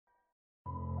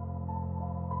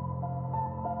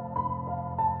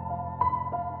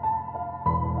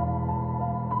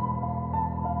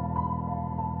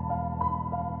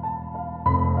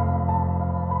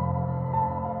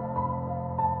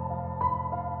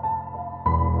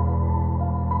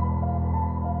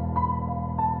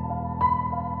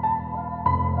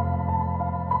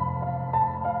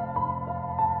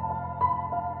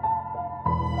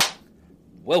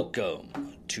Welcome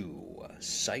to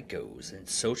Psychos and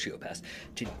Sociopaths.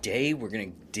 Today we're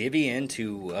going to divvy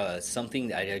into something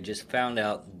that I just found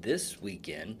out this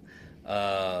weekend.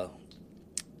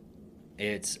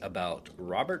 It's about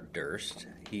Robert Durst.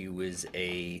 He was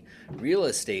a real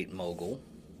estate mogul.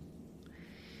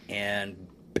 And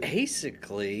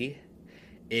basically,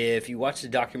 if you watch the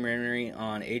documentary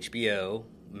on HBO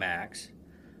Max,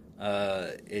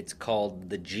 it's called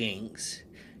The Jinx.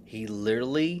 He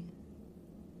literally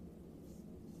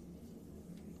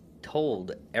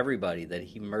told everybody that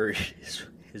he murdered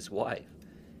his wife.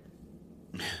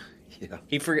 Yeah.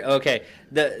 Okay.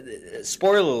 The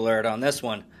spoiler alert on this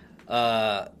one.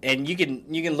 And you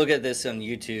can look at this on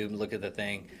YouTube. Look at the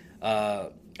thing.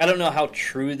 I don't know how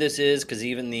true this is because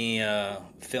even the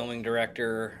filming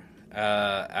director,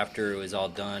 after it was all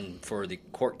done for the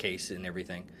court case and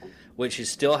everything, which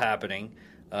is still happening,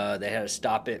 they had to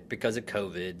stop it because of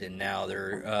COVID, and now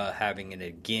they're having it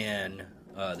again.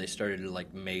 They started in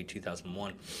like May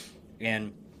 2001,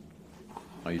 and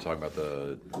Are you talking about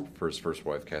the first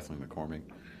wife, Kathleen McCormick?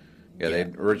 Yeah, they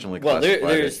originally well,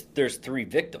 classified there's three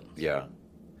victims. Yeah.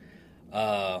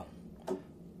 But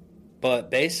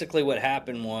basically, what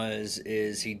happened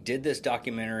is he did this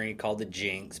documentary called The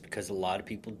Jinx because a lot of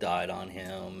people died on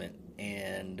him,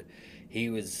 and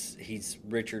he's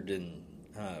richer than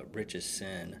rich as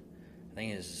sin. I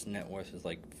think his net worth is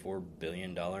like $4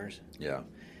 billion. Yeah.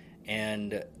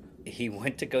 And he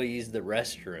went to go use the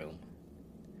restroom,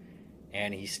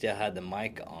 and he still had the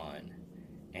mic on,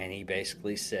 and he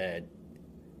basically said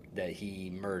that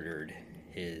he murdered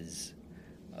his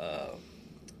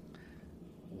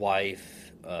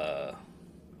wife.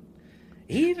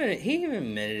 He even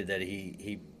admitted that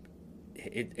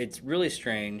it's really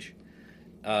strange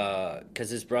because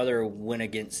his brother went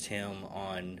against him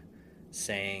on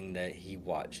saying that he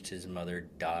watched his mother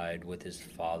died with his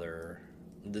father.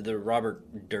 The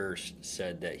Robert Durst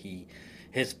said that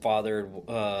his father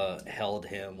held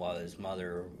him while his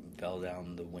mother fell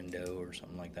down the window or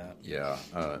something like that. Yeah.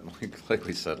 Like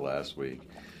we said last week,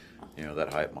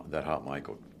 that hot mic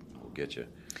will get you.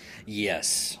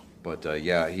 Yes. But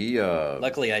yeah, he.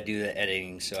 Luckily, I do the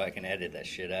editing, so I can edit that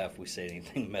shit out if we say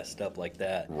anything messed up like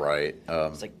that. Right.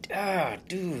 It's like,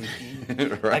 dude,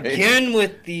 right? again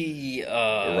with the.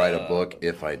 Write a book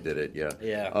if I did it. Yeah.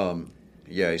 Yeah.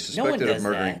 Yeah, he's suspected of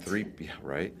murdering that. three. Yeah,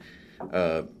 right.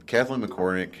 Kathleen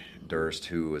McCormick Durst,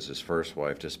 who was his first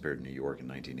wife, disappeared in New York in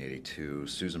 1982.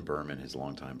 Susan Berman, his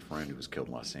longtime friend, who was killed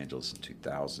in Los Angeles in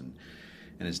 2000,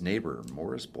 and his neighbor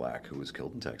Morris Black, who was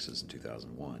killed in Texas in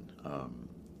 2001.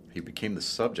 He became the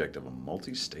subject of a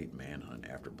multi-state manhunt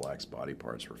after Black's body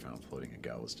parts were found floating in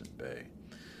Galveston Bay.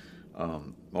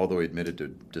 Although he admitted to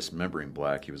dismembering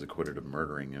Black, he was acquitted of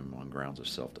murdering him on grounds of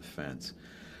self-defense.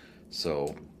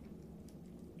 So.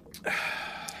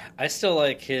 I still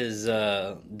like his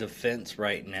defense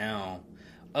right now.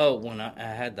 Oh, when I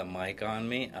had the mic on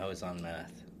me, I was on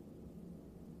meth.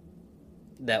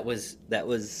 That was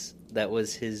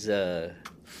his.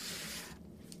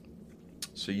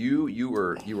 So you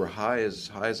were high as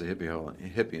a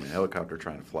hippie in a helicopter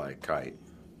trying to fly a kite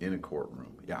in a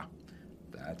courtroom. Yeah,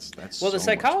 that's. Well, so the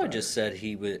psychologist said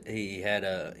he's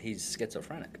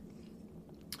schizophrenic.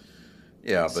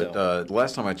 Yeah, but the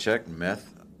last time I checked, meth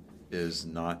is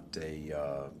not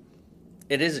a.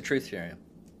 It is a truth serum.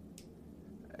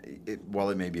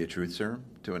 While it may be a truth serum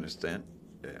to an extent,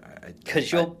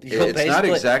 because you'll it's not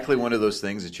exactly one of those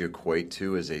things that you equate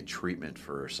to as a treatment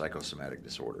for psychosomatic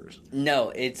disorders. No,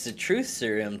 it's a truth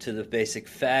serum to the basic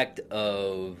fact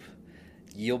of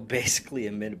you'll basically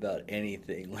admit about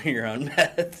anything when you're on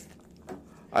meth.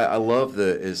 I love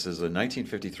this is a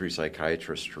 1953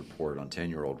 psychiatrist report on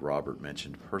 10-year-old Robert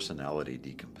mentioned personality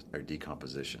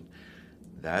decomposition.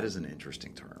 That is an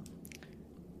interesting term.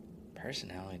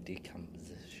 Personality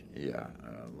decomposition. Yeah,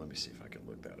 let me see if I can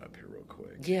look that up here real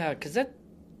quick. Yeah, because that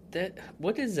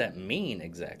what does that mean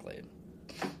exactly?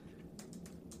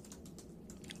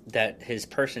 That his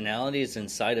personality is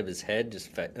inside of his head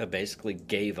just basically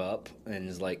gave up and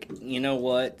is like, you know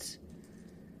what?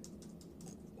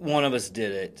 One of us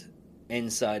did it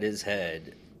inside his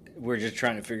head. We're just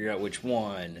trying to figure out which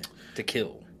one to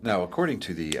kill. Now, according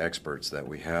to the experts that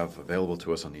we have available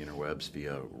to us on the interwebs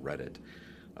via Reddit,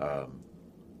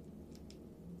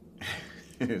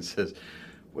 it says,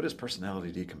 what is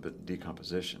personality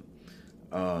decomposition?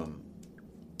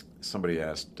 Somebody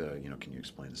asked, can you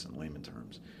explain this in layman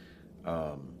terms?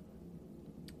 Let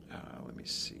me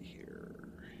see here.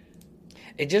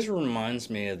 It just reminds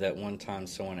me of that one time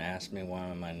someone asked me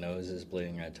why my nose is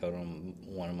bleeding. I told him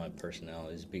one of my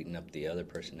personalities beating up the other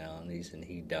personalities, and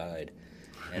he died.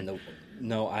 And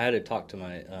no, I had to talk to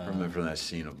my From that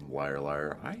scene of Liar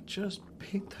Liar, I just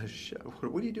beat the shit.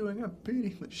 What are you doing? I'm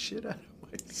beating the shit out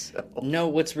of myself. No,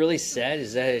 what's really sad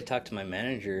is that I had to talk to my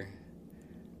manager,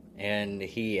 and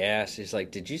he asked, he's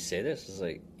like, "Did you say this?" I was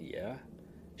like, "Yeah."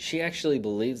 She actually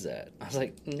believes that. I was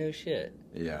like, "No shit."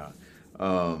 Yeah.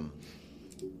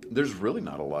 There's really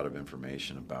not a lot of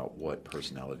information about what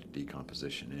personality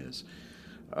decomposition is.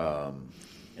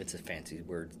 It's a fancy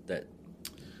word that.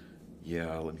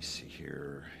 Yeah, let me see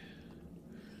here.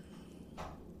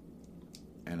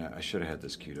 And I should have had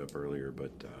this queued up earlier,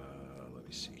 but let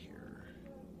me see here.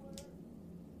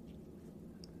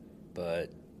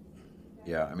 But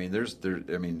yeah, I mean, this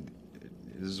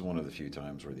is one of the few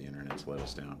times where the internet's let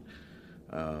us down.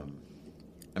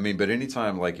 But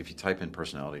anytime, like, if you type in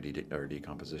personality or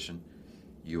decomposition,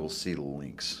 you will see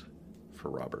links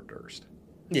for Robert Durst.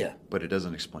 Yeah. But it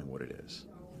doesn't explain what it is.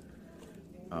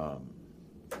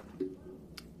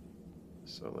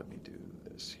 So let me do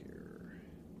this here.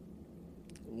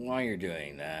 While you're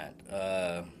doing that,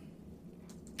 let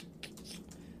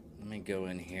me go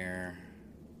in here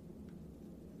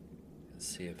and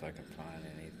see if I can find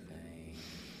anything.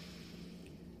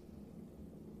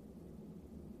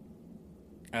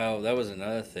 Oh, that was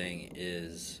another thing,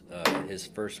 is his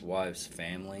first wife's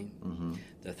family. Mm-hmm.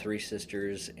 The three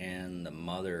sisters and the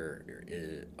mother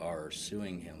are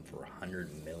suing him for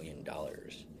 $100 million.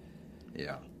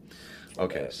 Yeah.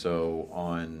 Okay, so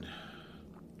on...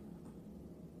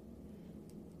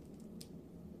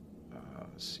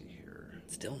 let's see here.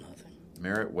 Still nothing.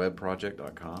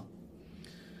 MerrittWebProject.com.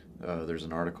 There's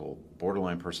an article,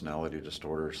 Borderline Personality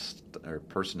Disorder, or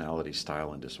Personality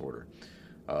Style and Disorder.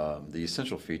 The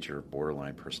essential feature of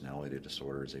borderline personality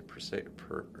disorder is a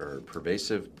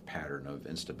pervasive pattern of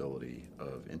instability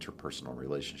of interpersonal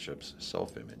relationships,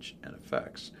 self-image, and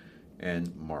effects,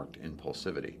 and marked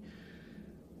impulsivity.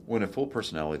 When a full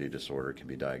personality disorder can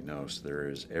be diagnosed, there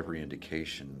is every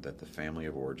indication that the family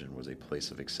of origin was a place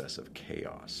of excessive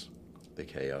chaos. The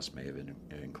chaos may have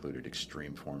included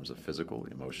extreme forms of physical,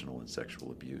 emotional, and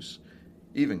sexual abuse,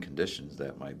 even conditions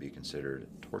that might be considered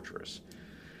torturous.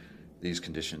 These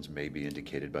conditions may be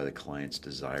indicated by the client's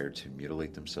desire to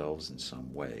mutilate themselves in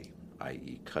some way,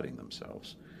 i.e. cutting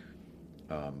themselves.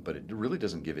 But it really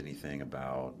doesn't give anything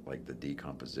about, like, the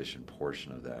decomposition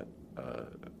portion of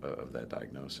that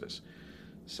diagnosis.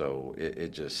 So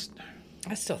it just...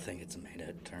 I still think it's a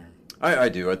made-up term. I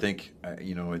do. I think,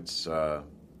 it's, for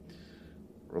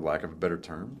lack of a better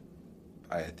term,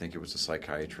 I think it was a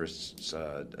psychiatrist's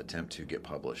attempt to get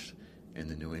published in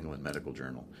the New England Medical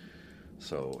Journal.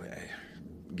 So,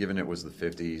 given it was the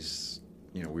 50s,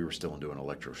 we were still doing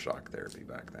electroshock therapy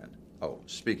back then. Oh,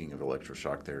 speaking of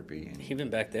electroshock therapy... Even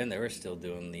back then, they were still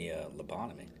doing the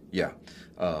lobotomy. Yeah.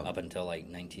 Up until,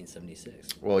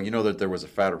 1976. Well, you know that there was a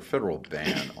federal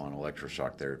ban on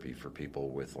electroshock therapy for people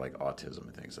with, autism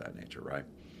and things of that nature, right?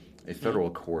 A federal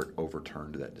court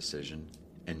overturned that decision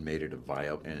and made it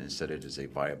and said it is a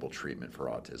viable treatment for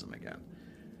autism again.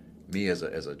 Me as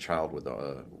a child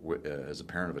as a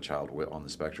parent of a child on the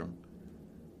spectrum,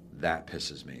 that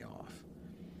pisses me off,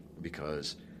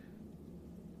 because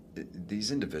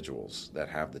these individuals that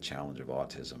have the challenge of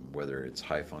autism, whether it's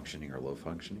high functioning or low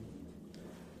functioning,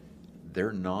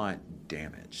 they're not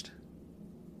damaged.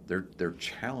 They're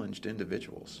challenged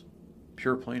individuals,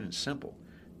 pure, plain, and simple.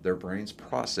 Their brains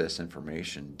process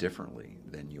information differently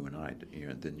than you and I,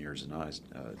 than yours and I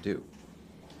do.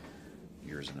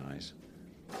 Yours and I's.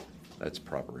 That's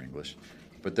proper English.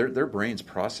 But their brains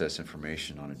process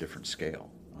information on a different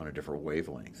scale, on a different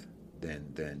wavelength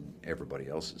than everybody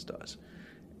else's does.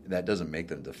 That doesn't make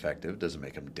them defective, doesn't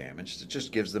make them damaged. It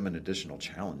just gives them an additional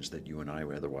challenge that you and I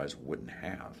otherwise wouldn't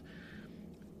have.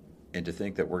 And to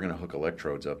think that we're going to hook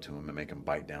electrodes up to them and make them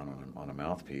bite down on a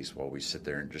mouthpiece while we sit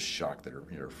there and just shock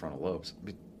their frontal lobes,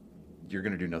 you're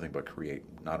going to do nothing but create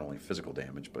not only physical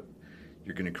damage, but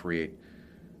you're going to create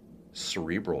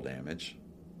cerebral damage,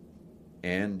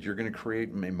 and you're going to create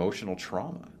emotional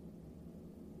trauma.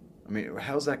 I mean,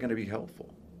 how's that going to be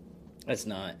helpful? It's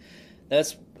not.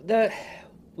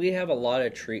 We have a lot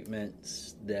of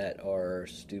treatments that are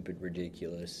stupid,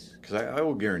 ridiculous. Because I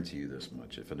will guarantee you this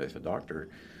much: if a doctor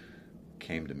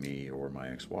came to me or my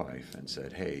ex-wife and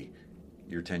said, "Hey,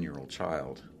 your 10-year-old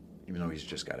child, even though he's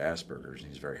just got Asperger's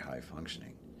and he's very high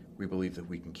functioning, we believe that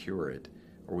we can cure it,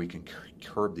 or we can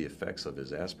curb the effects of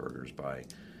his Asperger's by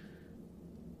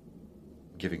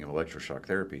giving him electroshock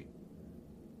therapy,"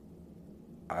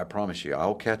 I promise you,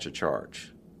 I'll catch a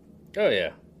charge. Oh,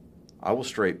 yeah. I will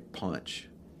straight punch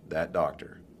that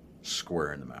doctor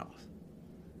square in the mouth.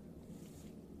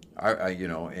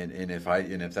 And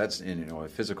if that's a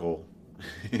physical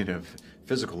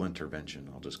Physical intervention,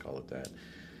 I'll just call it that,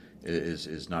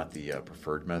 is not the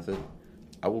preferred method,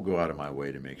 I will go out of my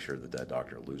way to make sure that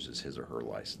doctor loses his or her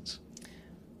license.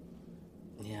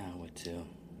 Yeah, I would too.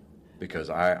 Because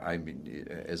I mean,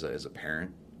 as a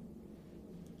parent,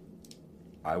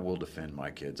 I will defend my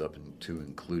kids up to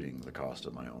including the cost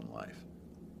of my own life.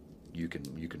 You can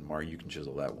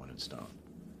chisel that one in stone.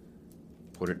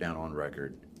 Put it down on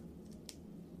record.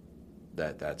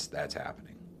 That's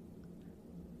happening.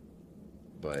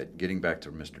 But getting back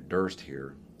to Mr. Durst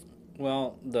here.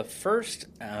 Well, the first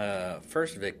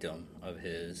victim of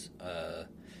his,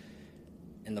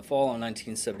 in the fall of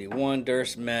 1971,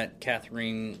 Durst met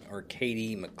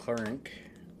Katie McCormick,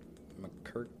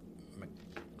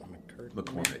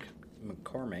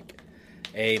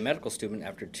 a medical student.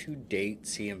 After 2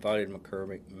 dates, he invited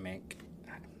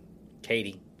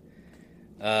Katie,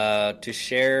 to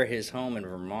share his home in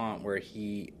Vermont, where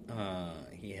he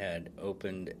had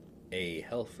opened a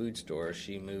health food store.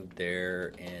 She moved there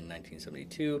in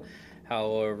 1972.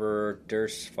 However,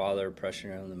 Durst's father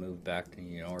pressured him to move back to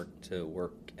New York to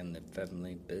work in the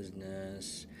family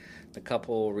business. The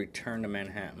couple returned to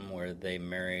Manhattan, where they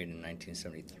married in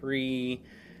 1973.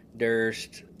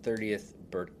 Durst's 30th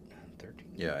birthday.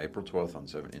 Yeah, April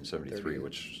 12th in 73,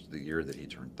 which is the year that he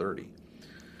turned 30.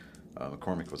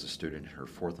 McCormick was a student in her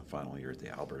fourth and final year at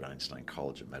the Albert Einstein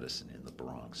College of Medicine in the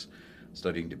Bronx,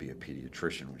 studying to be a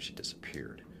pediatrician when she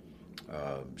disappeared.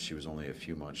 She was only a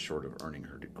few months short of earning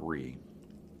her degree,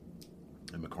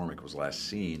 and McCormick was last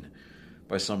seen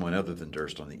by someone other than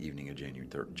Durst on the evening of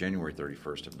January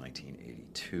 31st of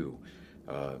 1982,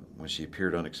 when she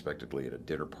appeared unexpectedly at a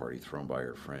dinner party thrown by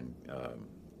her friend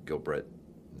Gilbert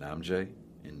Namje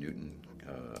in Newton,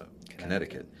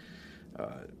 Connecticut.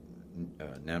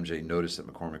 Namje noticed that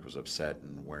McCormick was upset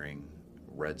and wearing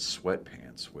red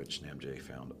sweatpants, which Namje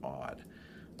found odd.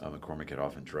 McCormick had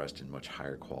often dressed in much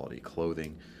higher quality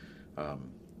clothing.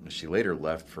 She later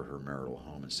left for her marital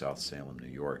home in South Salem, New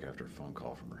York, after a phone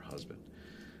call from her husband.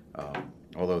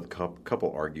 Although the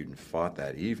couple argued and fought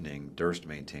that evening, Durst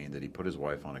maintained that he put his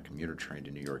wife on a commuter train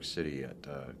to New York City at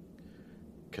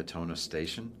Katona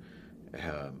Station,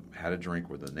 had a drink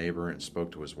with a neighbor, and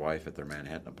spoke to his wife at their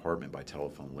Manhattan apartment by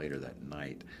telephone later that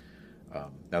night.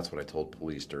 That's what I told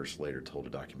police, Durst later told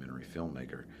a documentary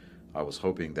filmmaker. I was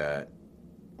hoping that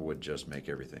would just make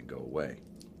everything go away.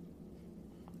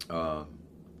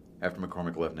 After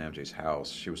McCormick left Namje's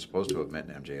house, she was supposed to have met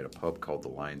Namje at a pub called the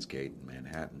Lions Gate in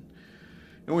Manhattan.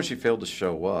 And when she failed to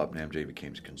show up, Namje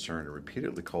became concerned and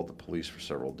repeatedly called the police for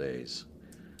several days.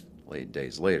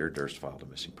 Days later, Durst filed a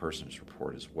missing persons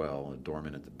report as well. A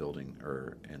doorman at the building,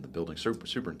 and the building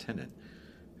superintendent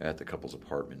at the couple's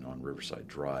apartment on Riverside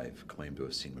Drive claimed to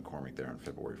have seen McCormick there on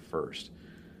February 1st,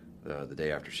 the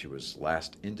day after she was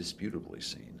last indisputably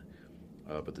seen.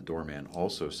 But the doorman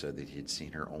also said that he had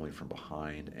seen her only from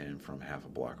behind and from half a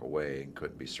block away and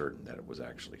couldn't be certain that it was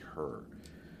actually her.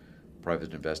 A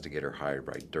private investigator hired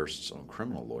by Durst's own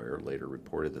criminal lawyer later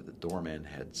reported that the doorman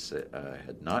had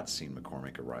not seen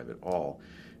McCormick arrive at all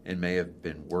and may not have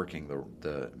been working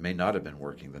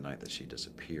the night that she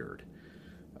disappeared.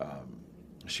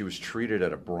 She was treated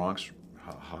at a Bronx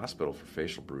hospital for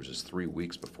facial bruises 3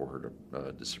 weeks before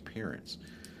her disappearance.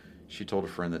 She told a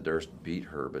friend that Durst beat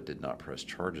her but did not press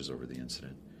charges over the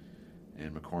incident,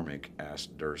 and McCormick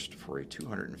asked Durst for a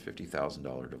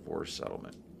 $250,000 divorce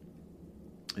settlement.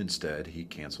 Instead, he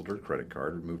canceled her credit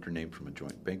card, removed her name from a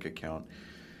joint bank account,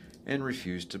 and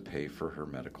refused to pay for her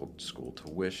medical school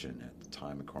tuition. At the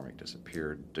time McCormick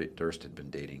disappeared, Durst had been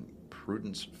dating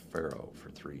Prudence Farrow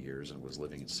for 3 years and was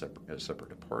living in a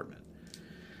separate apartment.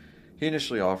 He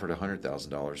initially offered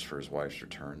 $100,000 for his wife's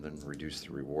return, then reduced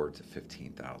the reward to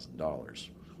 $15,000.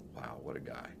 Wow, what a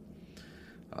guy.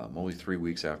 Only 3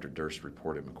 weeks after Durst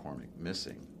reported McCormick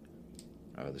missing,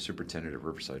 the superintendent of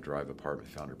Riverside Drive apartment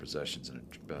found her possessions in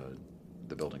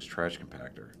the building's trash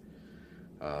compactor.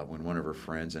 When one of her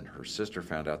friends and her sister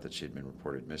found out that she had been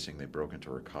reported missing, they broke into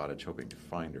her cottage hoping to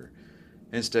find her.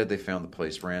 Instead, they found the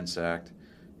place ransacked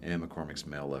and McCormick's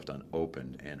mail left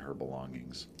unopened and her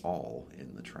belongings all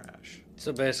in the trash.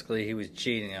 So basically, he was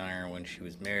cheating on her when she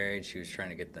was married. She was trying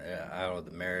to get out of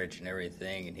the marriage and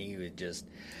everything, and he was just,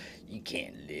 you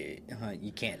can't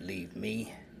leave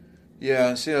me.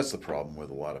 Yeah, see, that's the problem with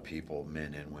a lot of people,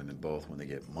 men and women both. When they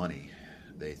get money,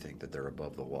 they think that they're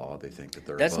above the law. They think that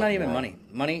they're That's above not even moral. money.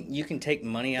 Money, you can take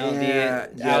money out of the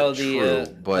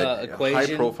but equation.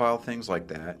 high-profile things like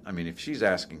that. I mean, if she's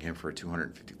asking him for a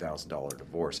 $250,000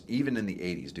 divorce, even in the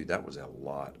 '80s, dude, that was a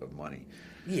lot of money.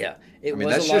 Yeah,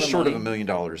 that's just short of $1 million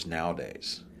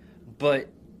nowadays. But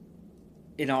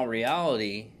in all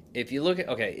reality, if you look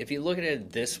at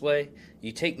it this way,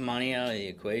 you take money out of the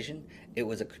equation. It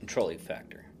was a controlling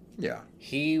factor. Yeah.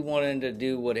 He wanted to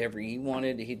do whatever he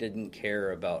wanted. He didn't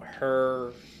care about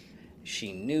her.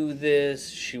 She knew this.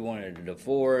 She wanted a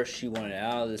divorce. She wanted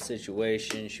out of the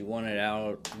situation. She wanted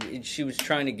out. She was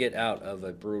trying to get out of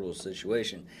a brutal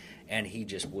situation, and he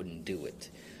just wouldn't do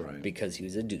it, Right. because he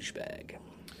was a douchebag.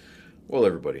 Well,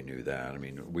 everybody knew that. I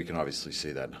mean, we can obviously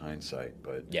see that in hindsight,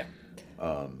 but Yeah.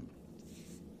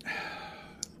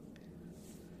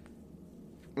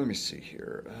 Let me see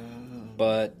here.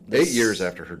 But 8 years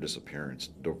after her disappearance,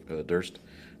 Durst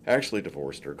actually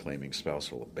divorced her, claiming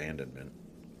spousal abandonment.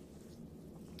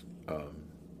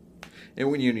 And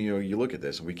when you look at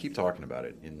this, and we keep talking about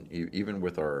it, and even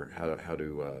with our how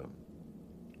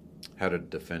to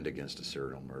defend against a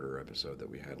serial murder episode that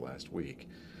we had last week.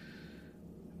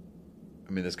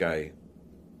 I mean, this guy,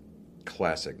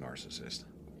 classic narcissist.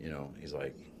 He's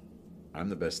like, I'm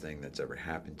the best thing that's ever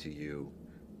happened to you.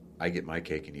 I get my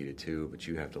cake and eat it too, but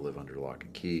you have to live under lock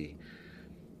and key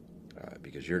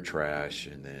because you're trash.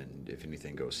 And then if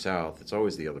anything goes south, it's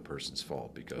always the other person's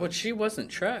fault. Because Well, she wasn't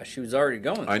trash. She was already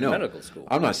going I to know. medical school.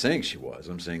 I'm not saying she was.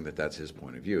 I'm saying that that's his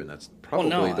point of view, and that's probably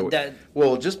no, the way. that-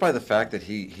 Well, just by the fact that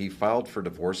he filed for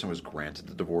divorce and was granted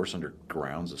the divorce under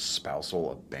grounds of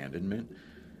spousal abandonment.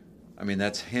 I mean,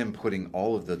 that's him putting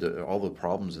all the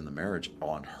problems in the marriage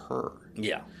on her.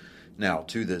 Yeah. Now,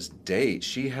 to this date,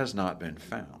 she has not been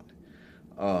found.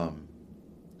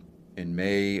 In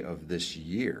May of this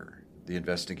year, the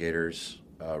investigators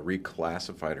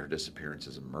reclassified her disappearance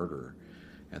as a murder,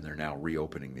 and they're now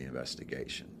reopening the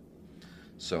investigation.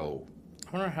 So,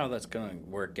 I wonder how that's going to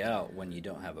work out when you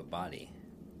don't have a body.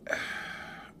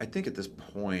 I think at this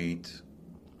point,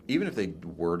 even if they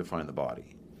were to find the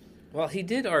body, Well, he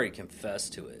did already confess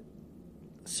to it.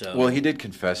 So well, he did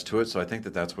confess to it, so I think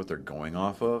that that's what they're going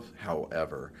off of.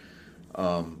 However,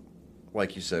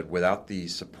 like you said, without the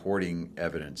supporting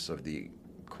evidence of the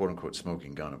quote-unquote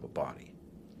smoking gun of a body,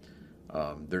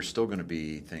 there's still going to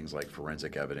be things like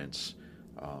forensic evidence,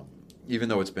 even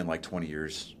though it's been like 20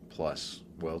 years plus.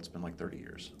 Well, it's been like 30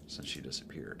 years since she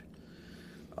disappeared.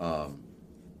 Because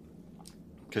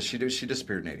she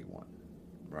disappeared in 81,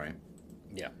 right?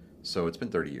 Yeah. So it's been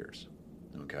 30 years,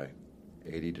 okay?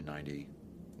 80 to 90,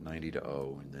 90 to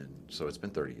 0, and then, so it's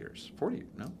been 30 years. 40,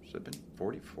 no, so it's been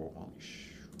 44, well,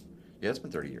 yeah, it's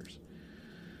been 30 years.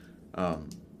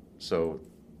 So,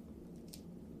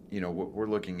 we're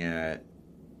looking at,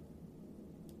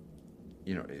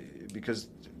 because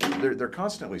they're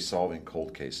constantly solving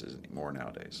cold cases more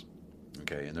nowadays,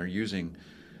 okay? And they're using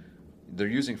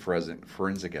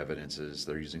forensic evidences,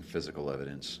 they're using physical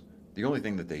evidence. The only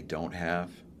thing that they don't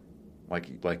have,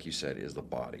 like you said, is the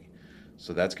body.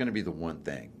 So that's going to be the one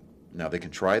thing. Now they can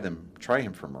try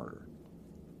him for murder.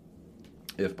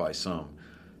 If by some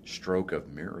stroke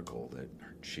of miracle that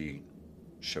she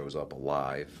shows up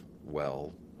alive,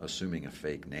 well, assuming a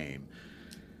fake name,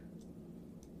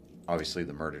 obviously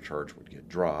the murder charge would get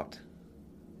dropped.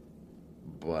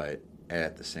 But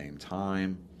at the same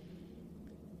time,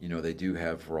 they do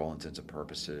have, for all intents and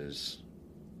purposes,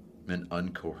 an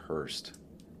uncoerced,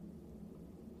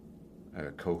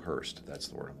 coerced, that's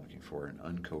the word I'm looking for, an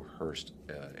uncoerced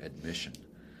admission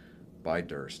by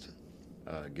Durst,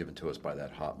 given to us by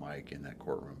that hot mic in that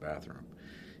courtroom bathroom.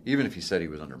 Even if he said he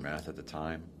was under meth at the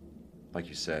time, like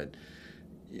you said,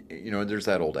 there's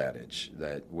that old adage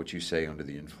that what you say under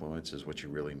the influence is what you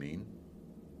really mean.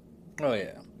 Oh,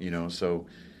 yeah. So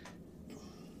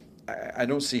I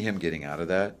don't see him getting out of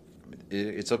that.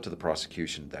 It's up to the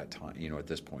prosecution at that time, at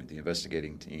this point, the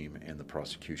investigating team and the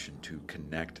prosecution to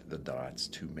connect the dots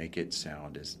to make it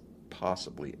sound as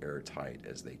possibly airtight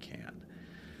as they can.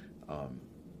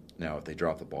 Now, if they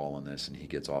drop the ball on this and he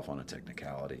gets off on a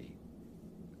technicality,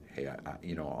 hey,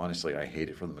 honestly, I hate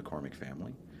it for the McCormick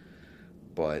family.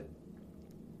 But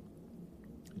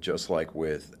just like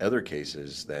with other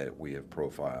cases that we have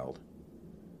profiled,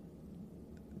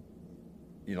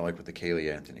 like with the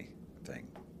Caylee Anthony thing,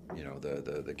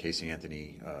 the Casey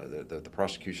Anthony, the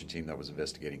prosecution team that was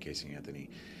investigating Casey Anthony,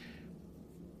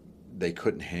 they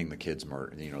couldn't hang the kid's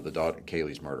murder, the daughter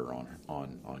Kaylee's murder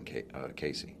on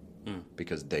Casey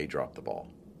because they dropped the ball.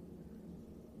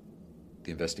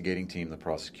 The investigating team, the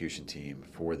prosecution team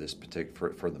for this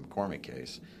for the McCormick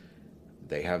case,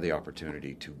 they have the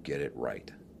opportunity to get it right,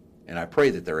 and I pray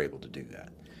that they're able to do that.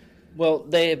 Well,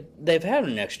 they've had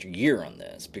an extra year on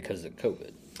this because of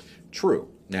COVID. True.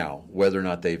 Now, whether or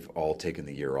not they've all taken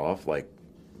the year off, like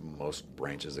most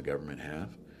branches of government have,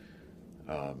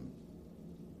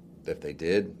 if they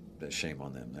did, shame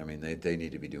on them. I mean, they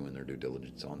need to be doing their due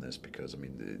diligence on this because, I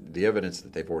mean, the evidence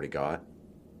that they've already got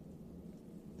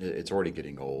it's already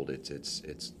getting old. It's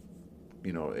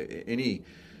any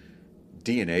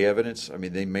DNA evidence. I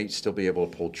mean, they may still be able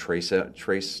to pull trace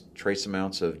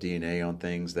amounts of DNA on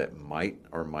things that might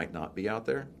or might not be out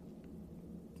there.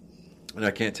 And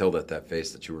I can't tell that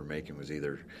face that you were making was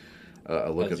either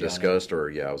a look of disgust or,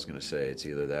 I was going to say it's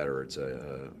either that or it's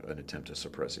an attempt to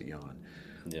suppress a yawn.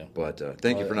 Yeah. But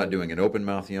thank you for not doing an open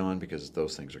mouth yawn, because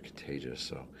those things are contagious.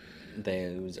 So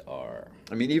those are.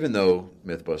 I mean, even though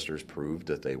Mythbusters proved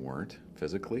that they weren't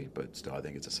physically, but still, I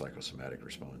think it's a psychosomatic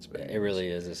response. But it really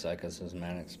is a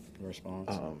psychosomatic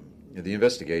response. The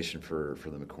investigation for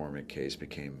the McCormick case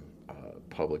became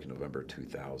public in November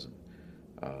 2000.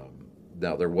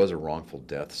 Now, there was a wrongful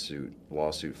death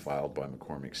lawsuit filed by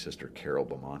McCormick's sister, Carol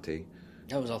Bamonte.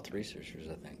 That was all three sisters,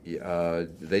 I think. Yeah,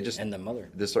 and the mother.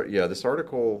 This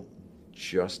article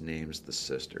just names the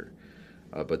sister,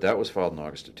 but that was filed in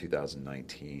August of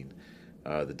 2019.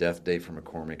 The death date for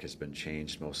McCormick has been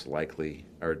changed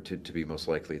to be most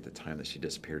likely at the time that she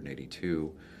disappeared in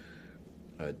 '82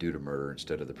 due to murder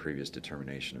instead of the previous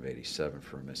determination of '87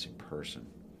 for a missing person.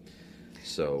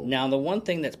 So now the one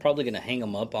thing that's probably going to hang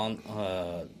them up on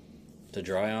to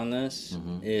dry on this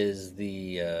is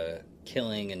the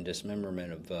killing and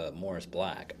dismemberment of Morris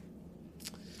Black,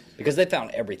 because they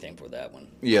found everything for that one.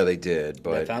 Yeah, they did,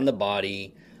 but they found the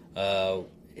body.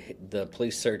 The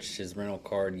police searched his rental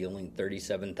card, yielding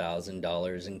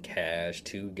 $37,000 in cash,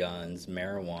 2 guns,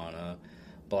 marijuana,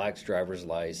 Black's driver's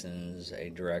license, a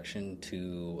direction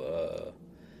to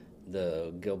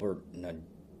the Gilbert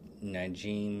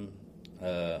Najim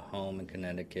home in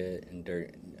Connecticut, and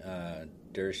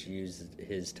Durst used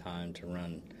his time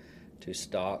to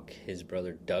stalk his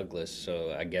brother Douglas.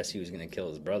 So I guess he was going to kill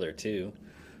his brother too.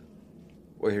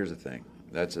 Well, here's the thing.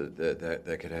 That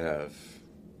could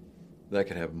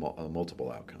have a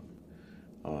multiple outcome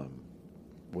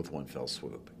with one fell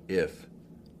swoop. If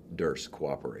Durst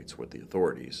cooperates with the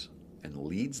authorities and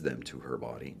leads them to her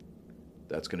body,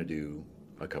 that's going to do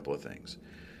a couple of things.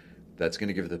 That's going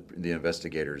to give the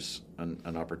investigators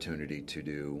an opportunity to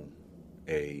do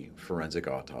a forensic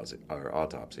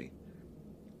autopsy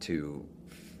to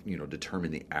determine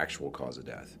the actual cause of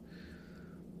death,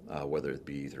 whether it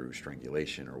be through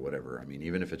strangulation or whatever. I mean,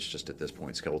 even if it's just at this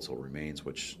point skeletal remains,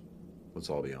 which, let's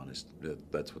all be honest,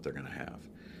 that's what they're going to have.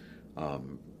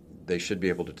 They should be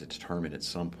able to determine at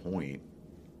some point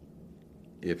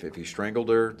if he strangled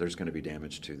her, there's going to be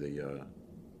damage to the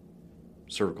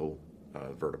cervical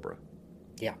vertebra.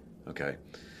 Yeah. Okay.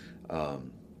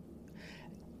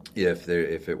 If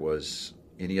it was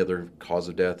any other cause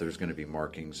of death, there's going to be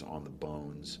markings on the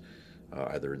bones,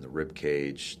 either in the rib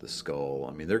cage, the skull.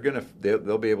 I mean,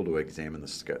 they'll be able to examine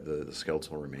the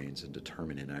skeletal remains and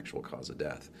determine an actual cause of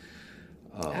death.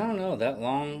 I don't know that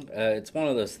long. It's one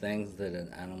of those things that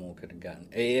an animal could have gotten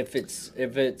if it's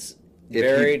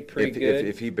buried pretty good.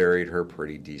 If he buried her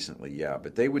pretty decently, yeah.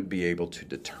 But they would be able to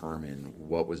determine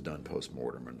what was done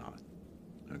post-mortem or not.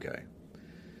 Okay.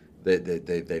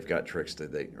 They've got tricks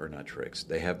not tricks.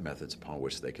 They have methods upon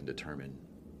which they can determine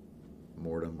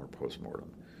mortem or post-mortem.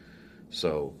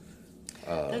 So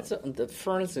that's the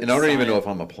forensic. And I don't even know if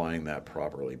I'm applying that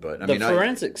properly, but the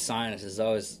forensic science is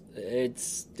always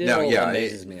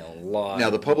amazes me a lot. Now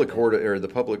the court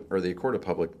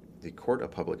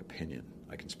of public opinion.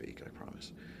 I can speak. I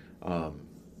promise.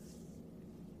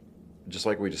 Just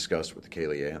like we discussed with the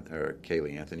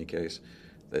Caylee Anthony case,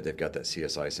 that they've got that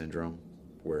CSI syndrome,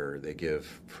 where they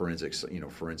give forensic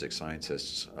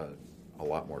scientists a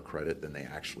lot more credit than they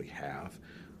actually have,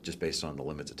 just based on the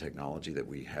limits of technology that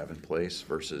we have in place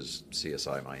versus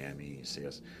CSI Miami,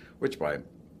 which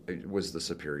was the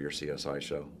superior CSI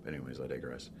show. Anyways, I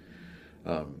digress.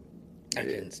 I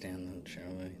didn't stand that show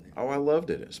either. Oh, I loved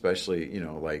it, especially,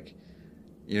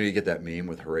 you get that meme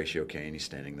with Horatio Caine. He's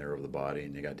standing there over the body,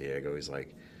 and you got Diego. He's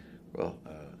like, well,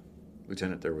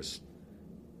 Lieutenant, there was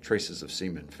traces of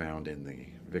semen found in the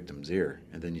victim's ear.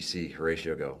 And then you see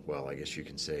Horatio go, well, I guess you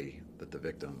can say that the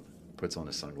victim puts on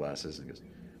his sunglasses and goes,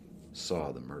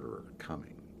 saw the murderer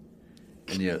coming.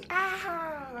 And yet,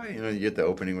 you get the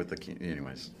opening with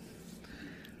anyways.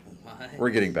 What? We're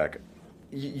getting back.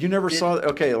 You never saw,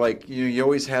 okay, you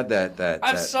always had that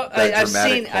I've seen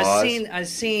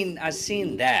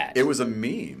that. It was a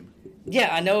meme.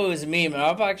 Yeah, I know it was a meme, and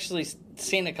I've actually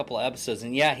seen a couple of episodes,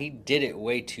 and yeah, he did it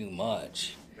way too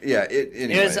much. Yeah,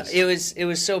 anyways. It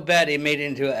was so bad it made it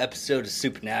into an episode of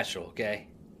Supernatural, okay?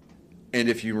 And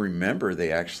if you remember,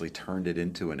 they actually turned it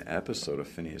into an episode of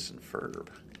Phineas and Ferb.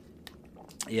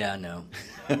 Yeah, I know.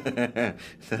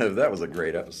 That was a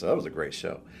great episode. That was a great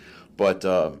show. But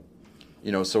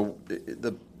So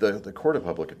the court of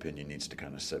public opinion needs to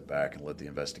kind of sit back and let the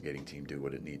investigating team do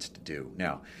what it needs to do.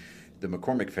 Now, the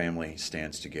McCormick family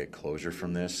stands to get closure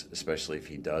from this, especially if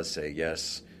he does say,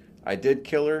 yes, I did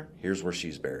kill her, here's where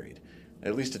she's buried.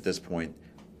 At least at this point,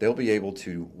 they'll be able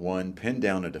to, one, pin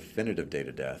down a definitive date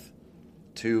of death.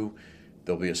 Two,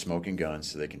 there'll be a smoking gun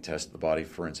so they can test the body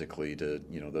forensically to,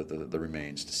 the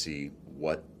remains to see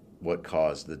what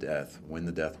caused the death, when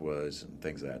the death was, and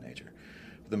things of that nature.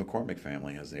 The McCormick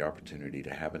family has the opportunity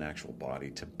to have an actual body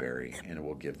to bury, and it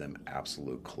will give them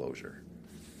absolute closure.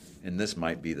 And this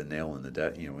might be the nail in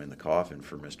the in the coffin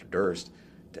for Mr. Durst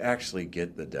to actually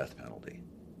get the death penalty.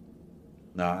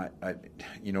 Now, I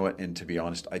you know what? And to be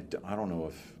honest, I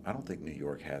don't think New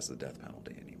York has the death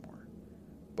penalty anymore.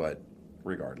 But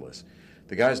regardless,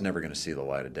 the guy's never going to see the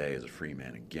light of day as a free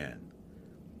man again.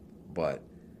 But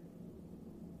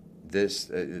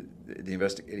the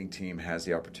investigating team has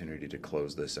the opportunity to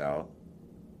close this out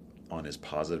on as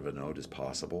positive a note as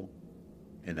possible,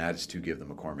 and that is to give the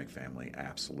McCormick family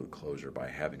absolute closure by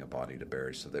having a body to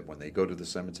bury, so that when they go to the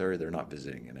cemetery, they're not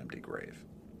visiting an empty grave.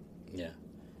 Yeah.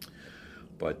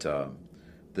 But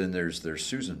then there's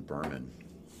Susan Berman,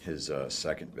 his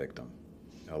second victim,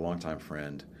 a longtime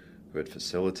friend who had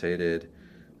facilitated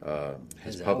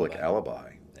his public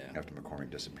alibi after McCormick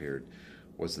disappeared.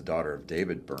 Was the daughter of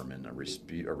David Berman, a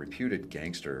reputed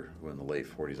gangster who in the late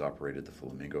 40s operated the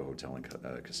Flamingo Hotel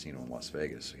and Casino in Las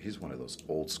Vegas. So he's one of those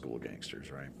old school gangsters,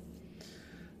 right?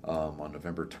 On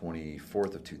November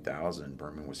 24th of 2000,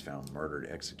 Berman was found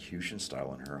murdered execution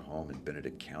style in her home in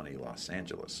Benedict County, Los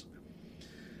Angeles.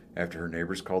 After her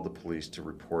neighbors called the police to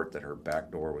report that her back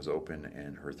door was open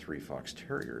and her 3 fox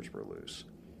terriers were loose.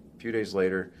 A few days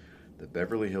later, the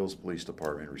Beverly Hills Police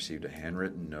Department received a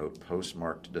handwritten note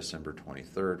postmarked December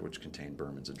 23rd, which contained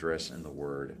Berman's address and the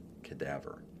word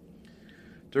cadaver.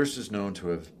 Durst is known to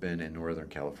have been in Northern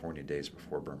California days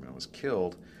before Berman was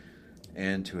killed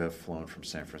and to have flown from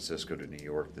San Francisco to New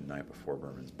York the night before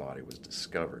Berman's body was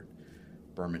discovered.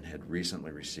 Berman had recently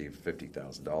received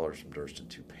 $50,000 from Durst in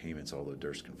 2 payments, although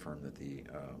Durst confirmed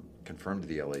to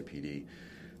the LAPD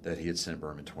that he had sent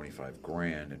Berman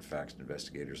 $25,000 and faxed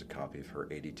investigators a copy of her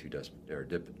 82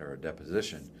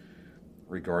 deposition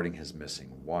regarding his missing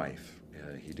wife.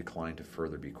 He declined to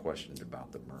further be questioned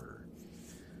about the murder.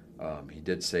 He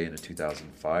did say in a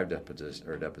 2005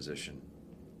 deposition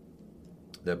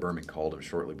that Berman called him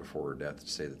shortly before her death to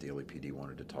say that the LAPD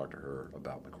wanted to talk to her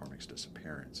about McCormick's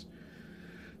disappearance.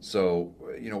 So,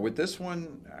 with this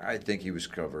one, I think he was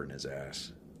covering his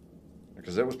ass.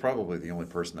 Because that was probably the only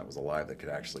person that was alive that could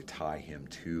actually tie him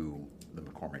to the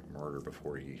McCormick murder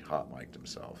before he hot-mic'd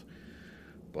himself.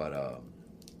 But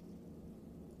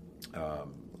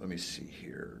let me see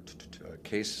here.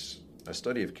 A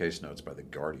study of case notes by The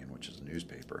Guardian, which is a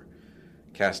newspaper,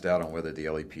 cast doubt on whether the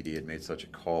LAPD had made such a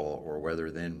call or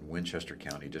whether then Winchester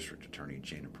County District Attorney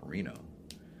Jana Perino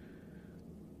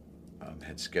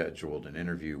had scheduled an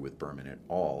interview with Berman at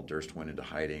all. Durst went into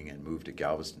hiding and moved to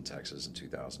Galveston, Texas in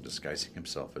 2000, disguising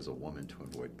himself as a woman to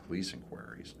avoid police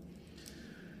inquiries.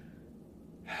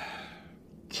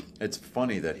 It's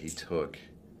funny that he took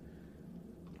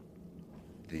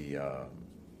that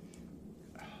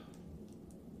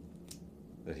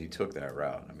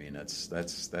route. I mean, that's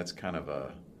kind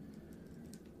of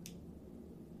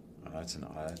that's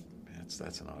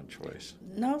an odd choice.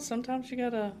 No, sometimes you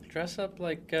gotta dress up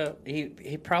like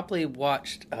he probably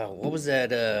watched. What was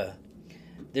that?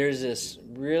 There's this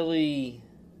really.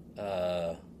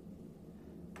 Oh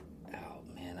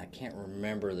man, I can't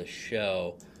remember the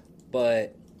show,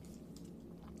 but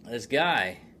this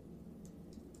guy,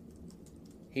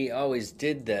 he always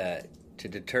did that to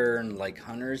deter like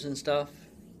hunters and stuff.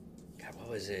 God, what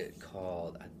was it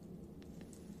called?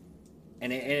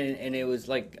 And it was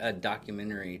like a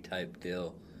documentary type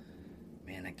deal.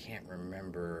 Man, I can't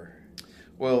remember.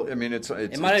 Well, I mean,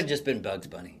 it might have just been Bugs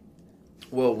Bunny.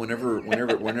 Well, whenever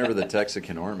the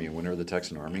Texan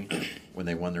Army, when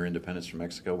they won their independence from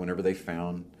Mexico, whenever they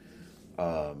found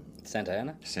Santa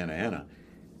Anna,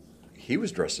 he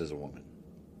was dressed as a woman.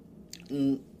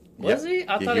 Was he?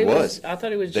 I thought he was. I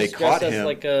thought he was just dressed as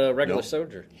like a regular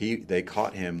soldier. They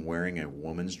caught him wearing a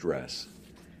woman's dress,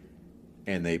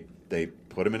 and they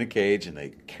put him in a cage and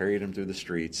they carried him through the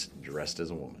streets dressed as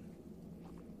a woman.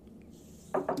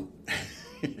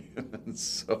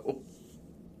 So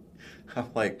I'm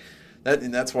like that,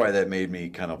 and that's why that made me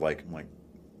kind of like, I'm like,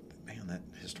 man, that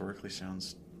historically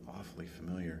sounds awfully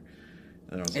familiar.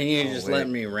 And you're just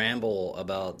letting me ramble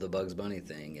about the Bugs Bunny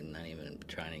thing and not even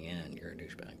chiming in. You're a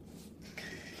douchebag.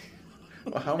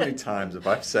 Well, how many times have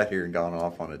I sat here and gone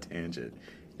off on a tangent,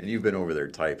 and you've been over there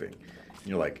typing, and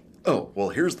you're like, oh, well,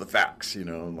 here's the facts,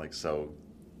 like, so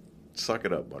suck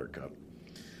it up, Buttercup.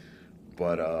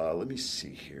 But let me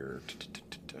see here.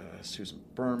 Susan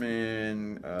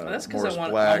Berman, That's because Morris I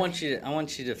Black.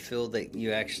 want you to feel that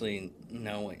you actually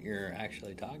know what you're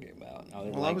actually talking about.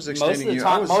 Well, I was extending you.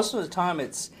 Most of the time,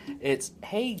 it's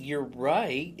hey, you're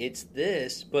right. It's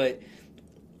this, but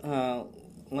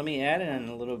let me add in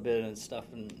a little bit of stuff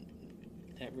and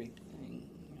everything.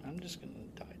 I'm just gonna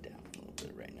die down a little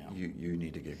bit right now. You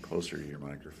need to get closer to your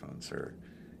microphone, sir.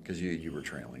 Because you were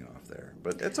trailing off there,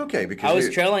 but that's okay because I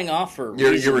was trailing off for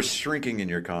you were shrinking in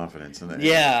your confidence, and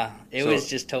it was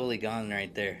just totally gone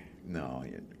right there. No,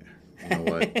 you know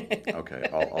what? Okay,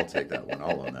 I'll take that one.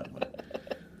 I'll own that one.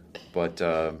 But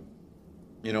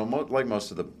like most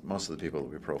of the people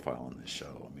that we profile on this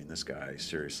show, I mean, this guy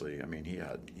seriously, I mean, he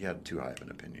had too high of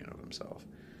an opinion of himself.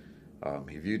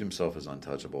 He viewed himself as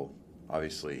untouchable.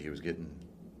 Obviously, he was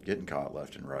getting caught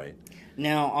left and right.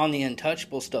 Now, on the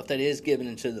untouchable stuff, that is given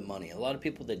into the money. A lot of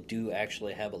people that do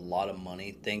actually have a lot of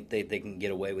money think they can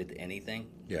get away with anything.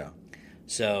 Yeah.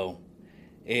 So,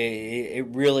 it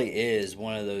really is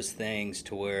one of those things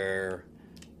to where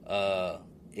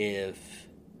if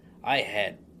I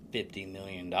had $50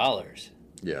 million,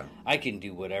 yeah, I can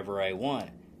do whatever I want.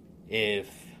 If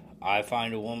I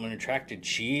find a woman attracted,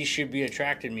 she should be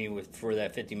attracting me for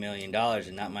that $50 million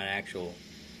and not my actual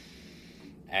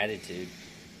attitude.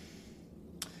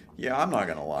 Yeah, I'm not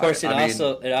gonna lie. Of course,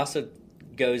 it also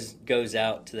goes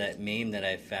out to that meme that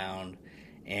I found,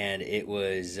 and it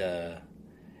was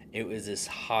this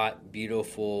hot,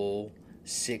 beautiful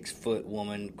 6-foot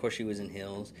woman. Of course, she was in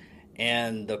heels,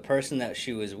 and the person that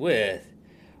she was with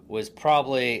was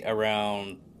probably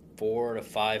around 4 to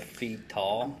 5 feet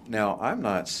tall. Now, I'm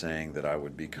not saying that I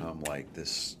would become like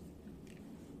this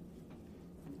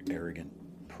arrogant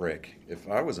prick. If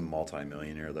I was a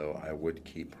multimillionaire, though, I would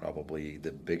keep probably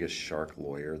the biggest shark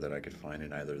lawyer that I could find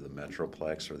in either the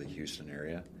Metroplex or the Houston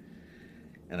area.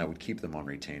 And I would keep them on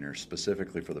retainer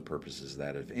specifically for the purposes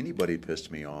that if anybody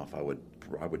pissed me off, I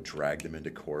would drag them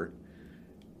into court,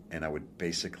 and I would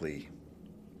basically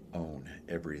own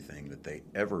everything that they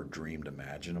ever dreamed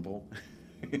imaginable,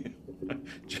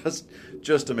 just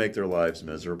to make their lives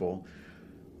miserable.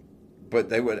 But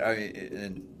they would,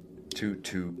 and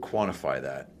to quantify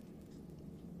that,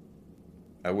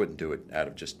 I wouldn't do it out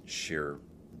of just sheer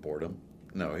boredom.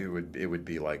 No, it would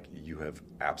be like, you have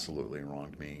absolutely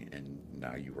wronged me, and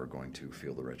now you are going to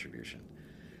feel the retribution.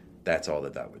 That's all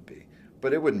that would be.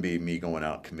 But it wouldn't be me going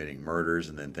out committing murders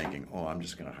and then thinking, oh, I'm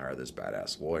just going to hire this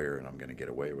badass lawyer and I'm going to get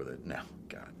away with it. No,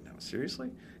 God, no,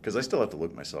 seriously? Because I still have to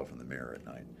look myself in the mirror at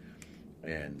night.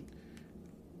 And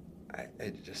I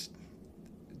just,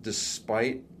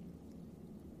 despite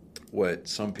what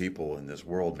some people in this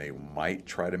world might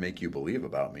try to make you believe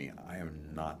about me, I am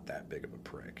not that big of a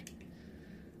prick.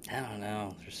 I don't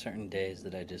know. There's certain days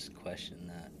that I just question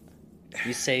that.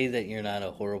 You say that you're not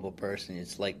a horrible person.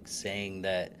 It's like saying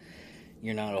that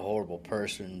you're not a horrible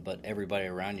person, but everybody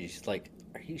around you is like,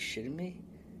 are you shitting me?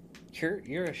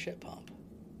 You're a shit pump.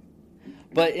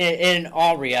 But in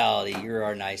all reality, you're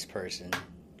a nice person.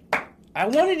 I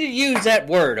wanted to use that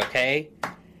word, okay?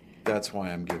 That's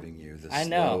why I'm giving you the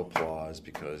slow applause,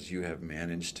 because you have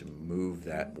managed to move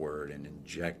that word and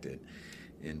inject it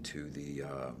into the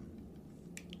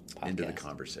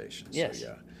conversation. Yes. So,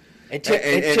 yeah.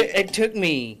 It took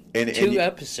me 2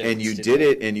 episodes. And you did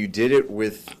it. And you did it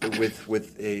with a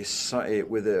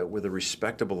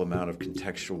respectable amount of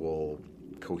contextual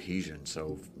cohesion.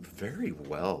 So very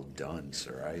well done,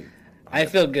 sir. I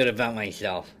feel good about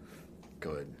myself.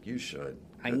 Good. You should.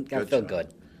 I feel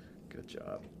good. Good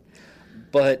job.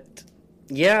 But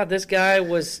yeah, this guy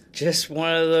was just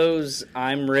one of those,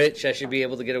 I'm rich, I should be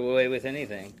able to get away with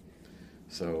anything.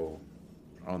 So,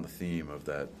 on the theme of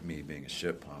that, me being a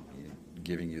shit pump,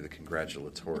 giving you the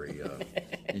congratulatory,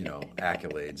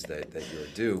 accolades that you're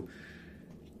due.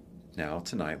 Now,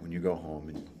 tonight, when you go home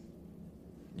and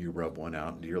you rub one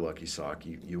out into your lucky sock,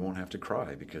 you won't have to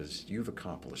cry because you've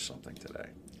accomplished something today.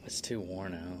 It's too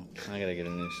worn out. I gotta get a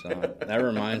new sock. That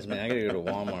reminds me, I gotta go to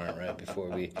Walmart right before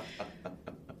we.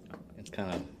 It's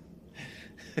kind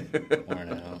of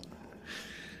worn out.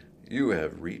 You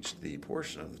have reached the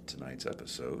portion of tonight's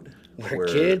episode where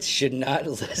kids should not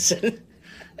listen.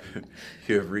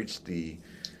 You have reached the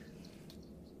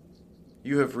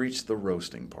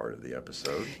roasting part of the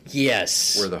episode.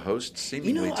 Yes. Where the hosts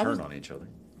seemingly turn on each other.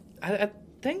 I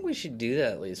think we should do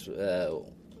that at least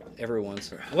every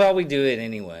once in a while. Well, we do it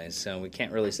anyway, so we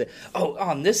can't really say, oh,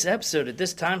 on this episode at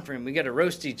this time frame, we got to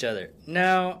roast each other.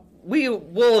 No, we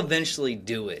will eventually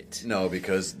do it. No,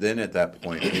 because then at that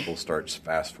point, people start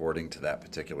fast-forwarding to that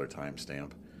particular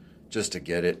timestamp. just to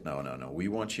get it. No, no, no. We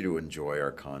want you to enjoy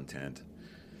our content.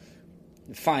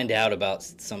 Find out about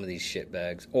some of these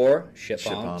shitbags or shit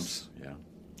Shit bumps. bumps, yeah.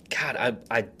 God,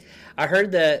 I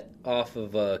heard that off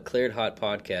of a Cleared Hot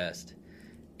podcast,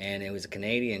 and it was a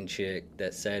Canadian chick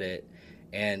that said it,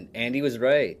 and Andy was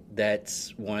right.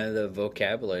 That's one of the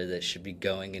vocabulary that should be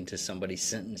going into somebody's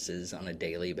sentences on a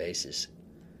daily basis.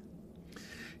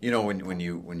 You know, when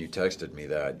you texted me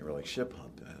that, you were like, shit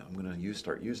bump, I'm going to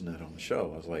start using that on the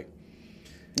show. I was like...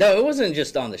 No, it wasn't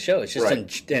just on the show. It's just right. in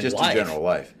just life. in general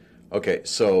life. Okay,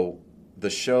 so the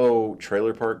show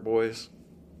Trailer Park Boys,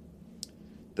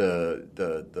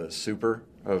 the super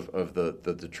of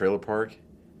the trailer park,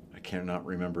 I cannot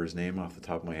remember his name off the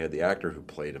top of my head. The actor who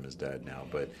played him is dead now,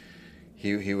 but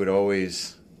he would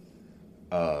always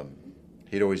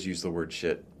he'd always use the word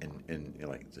shit in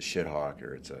like it's a shit hawk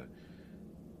or it's a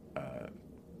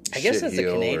I guess shit that's a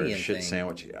heel Canadian or shit thing.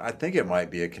 Sandwich. I think it might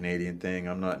be a Canadian thing.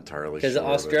 I'm not entirely sure. Because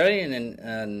Australian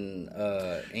and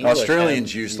English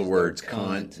Australians have use the used words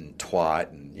cunt and twat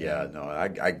and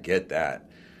I get that,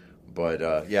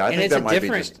 but yeah, I think that might be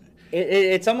just.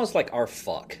 It's almost like our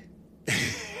fuck.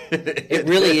 It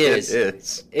really is.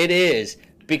 It is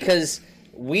because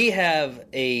we have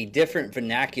a different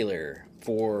vernacular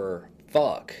for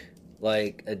fuck,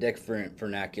 like a different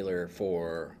vernacular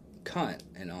for cunt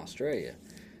in Australia.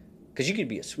 Because you could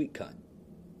be a sweet cunt,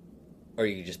 or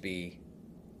you could just be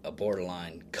a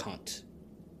borderline cunt.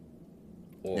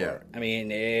 Or Yeah. I mean,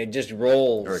 it just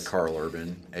rolls. Or Carl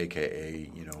Urban, aka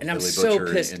And Billy I'm so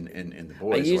Butcher pissed. in the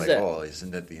boys, use like, that- oh,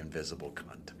 isn't that the invisible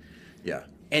cunt? Yeah,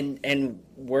 And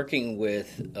working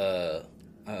with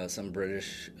some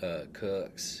British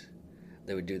cooks,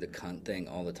 they would do the cunt thing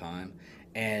all the time.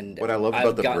 And what I love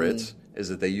about the gotten- Brits is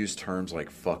that they use terms like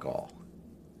fuck all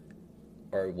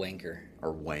or wanker.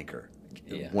 or wanker.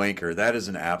 Yeah. Wanker, that is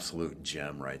an absolute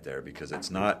gem right there because it's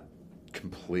not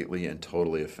completely and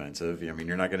totally offensive. I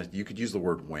mean, you could use the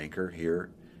word wanker here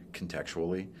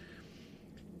contextually,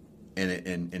 and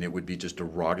it would be just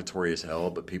derogatory as hell,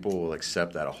 but people will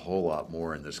accept that a whole lot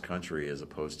more in this country as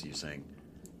opposed to you saying,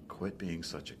 quit being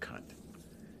such a cunt.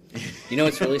 You know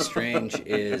what's really strange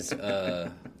is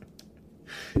I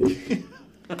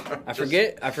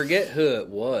forget who it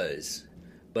was,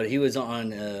 but he was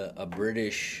on a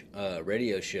British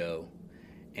radio show,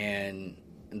 and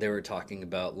they were talking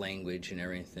about language and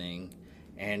everything,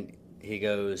 and he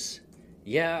goes,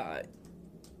 yeah,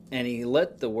 and he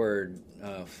let the word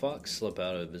fuck slip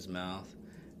out of his mouth,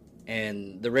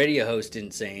 and the radio host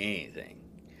didn't say anything.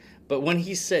 But when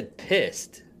he said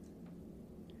pissed,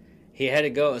 he had to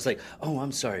go. It was like, oh,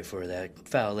 I'm sorry for that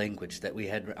foul language that we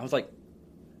had. I was like,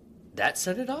 that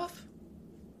set it off?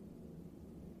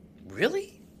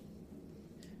 Really?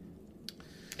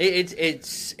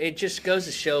 It just goes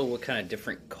to show what kind of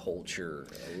different culture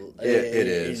it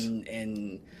is.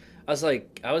 And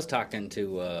I was talking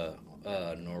to a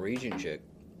Norwegian chick.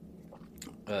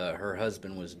 Her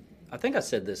husband was, I think I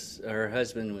said this, her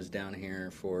husband was down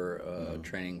here for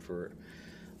training for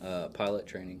pilot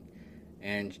training,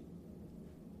 and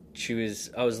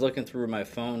I was looking through my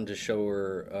phone to show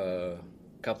her a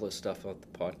couple of stuff about the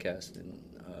podcast and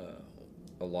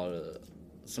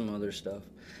some other stuff.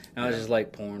 And I was just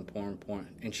like, porn.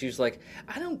 And she was like,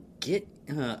 I don't get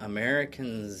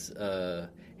Americans'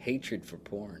 hatred for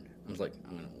porn. I was like,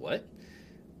 what?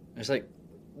 It's like,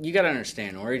 you got to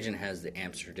understand, Origin has the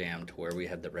Amsterdam to where we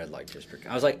have the red light district.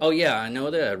 I was like, oh yeah, I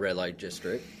know the red light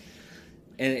district.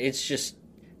 And it's just,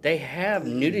 they have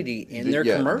nudity in their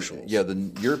commercials. Yeah,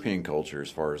 the European culture, as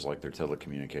far as like their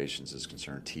telecommunications is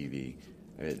concerned, TV,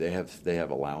 they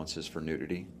have allowances for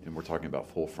nudity, and we're talking about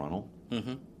full frontal.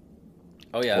 Mm-hmm.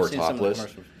 Oh yeah, or I've seen topless. some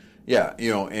of the commercials. Yeah,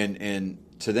 and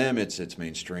to them it's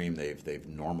mainstream. They've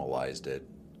normalized it.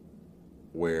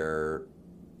 Where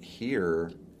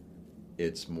here,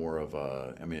 it's more of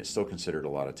a. I mean, it's still considered a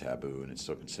lot of taboo, and it's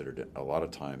still considered a lot of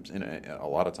times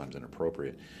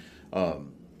inappropriate.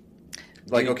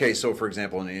 Like, okay, so for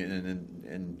example,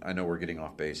 and I know we're getting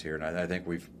off base here, and I think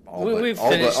we've finished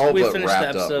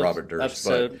wrapped the up Robert Durst.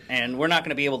 episode, and we're not going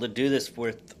to be able to do this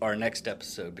with our next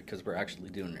episode because we're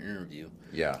actually doing an interview.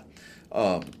 Yeah.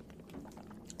 So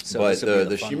but this will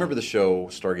be you remember the show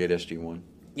Stargate SG-1?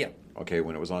 Yeah. Okay,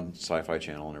 when it was on Sci-Fi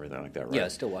Channel and everything like that, right? Yeah, I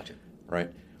still watch it.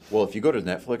 Right. Well, if you go to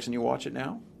Netflix and you watch it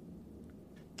now,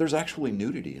 there's actually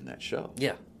nudity in that show.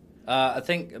 Yeah. I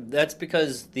think that's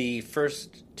because the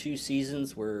first 2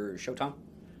 seasons were Showtime.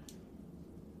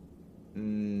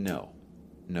 No.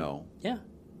 Yeah.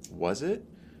 Was it?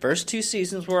 First 2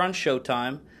 seasons were on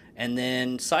Showtime, and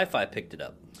then Sci-Fi picked it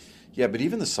up. Yeah, but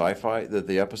even the Sci-Fi,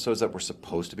 the episodes that were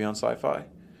supposed to be on Sci-Fi,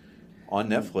 on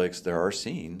Netflix, there are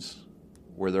scenes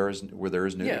where there is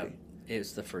nudity. Yeah,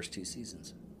 it's the first 2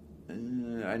 seasons.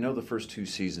 I know the first 2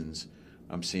 seasons.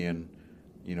 I'm seeing,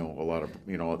 a lot of,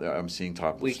 I'm seeing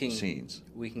topless scenes.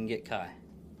 We can get Kai.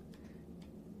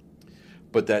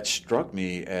 But that struck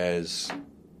me as,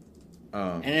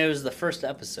 and it was the first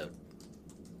episode.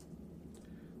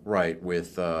 Right,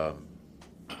 with the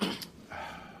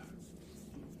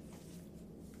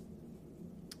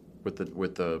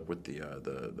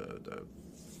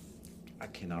I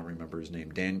cannot remember his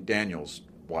name. Daniel's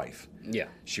wife. Yeah,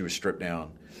 she was stripped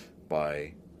down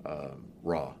by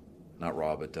Ra, not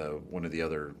Ra, but one of the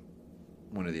other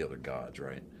gods,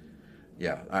 right?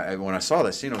 Yeah, when I saw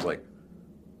that scene, I was like,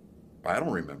 I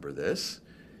don't remember this.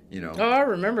 Oh, I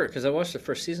remember it because I watched the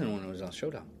first season when it was on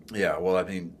Showdown. Yeah, well, I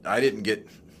mean, I didn't get...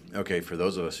 Okay, for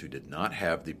those of us who did not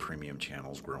have the premium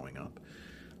channels growing up...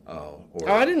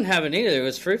 I didn't have it either. It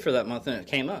was free for that month and it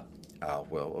came up. Oh,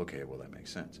 well, okay, well, that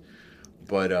makes sense.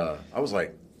 But I was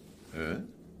like,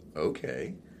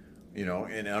 okay.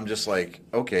 And I'm just like,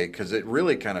 okay, because it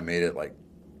really kind of made it like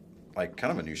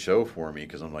kind of a new show for me,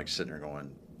 because I'm like sitting there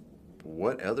going,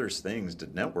 what other things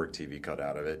did network TV cut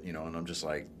out of it? And I'm just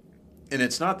like... And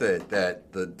it's not that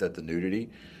the nudity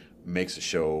makes a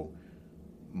show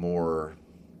more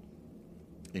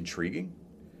intriguing.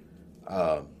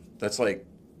 That's like,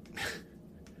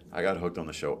 I got hooked on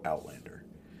the show Outlander.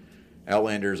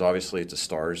 Outlander is obviously, it's a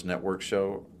Starz network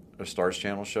show, a Starz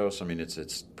channel show. So I mean,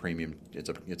 it's premium. It's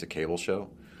a cable show.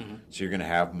 Mm-hmm. So you're going to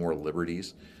have more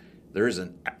liberties. There is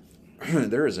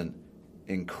an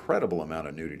incredible amount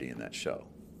of nudity in that show,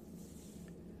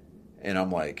 and I'm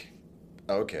like,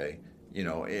 okay.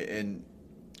 And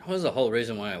that was the whole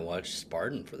reason why I watched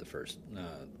Spartan for the first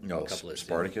couple of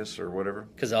Spartacus seasons. Or whatever.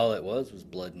 Because all it was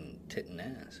blood and tit and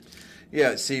ass.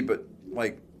 Yeah, see, but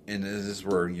and this is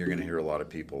where you're going to hear a lot of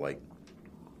people like.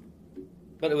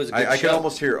 But it was a good I show. could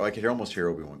almost hear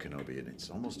Obi-Wan Kenobi, and it's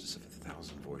almost as if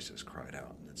 1,000 voices cried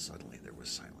out, and then suddenly there was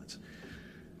silence.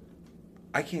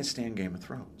 I can't stand Game of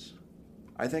Thrones.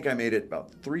 I think I made it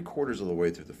about 3/4 of the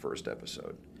way through the first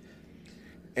episode,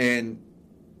 and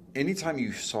anytime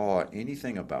you saw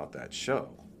anything about that show,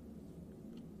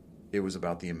 it was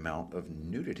about the amount of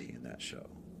nudity in that show.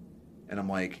 And I'm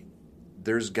like,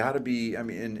 there's got to be, I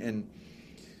mean, and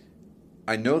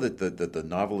I know that the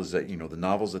novel is that, the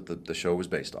novels that the show was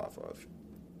based off of,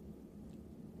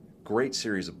 great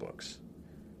series of books.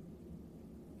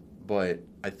 But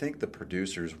I think the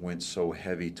producers went so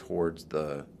heavy towards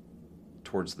the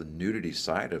nudity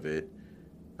side of it.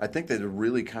 I think that it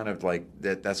really kind of like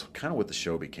that's kind of what the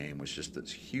show became, was just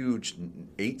this huge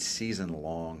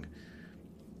 8-season-long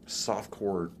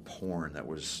softcore porn that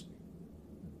was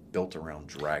built around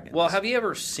dragons. Well, have you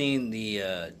ever seen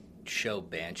the show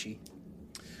Banshee?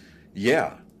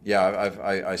 Yeah.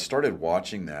 I started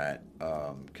watching that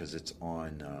because it's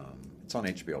on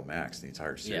HBO Max. The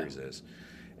entire series is.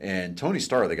 And Tony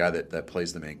Starr, the guy that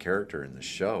plays the main character in the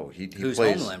show, he Who's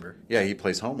plays Homelander. Yeah, he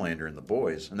plays Homelander in The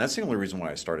Boys, and that's the only reason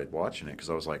why I started watching it, because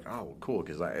I was like, oh, cool,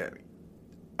 because I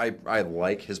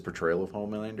like his portrayal of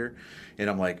Homelander, and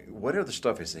I'm like, what other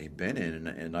stuff has he been in?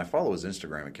 And I follow his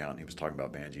Instagram account, and he was talking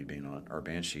about Banshee being on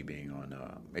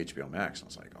HBO Max, and I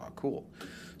was like, oh, cool.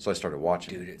 So I started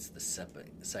watching. Dude, it's the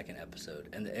second episode,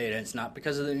 and it's not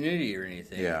because of the nudity or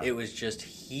anything. Yeah. It was just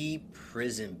he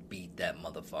prison beat that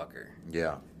motherfucker.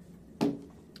 Yeah.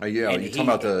 Yeah, you talking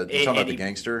about the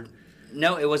gangster?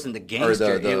 No, it wasn't the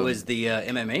gangster. It was the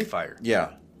MMA fighter.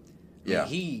 Yeah.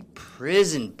 He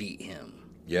prison beat him.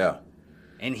 Yeah.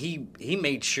 And he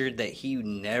made sure that he would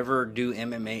never do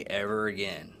MMA ever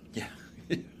again. Yeah.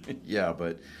 Yeah,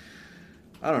 but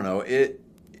I don't know.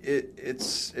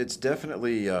 It's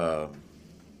definitely I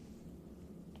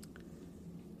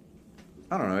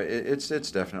don't know.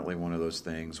 It's definitely one of those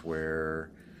things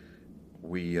where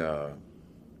we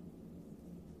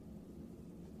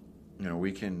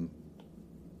we can.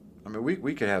 I mean,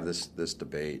 we could have this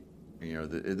debate.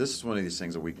 This is one of these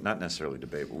things that we not necessarily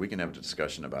debate, but we can have a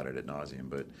discussion about it ad nauseum.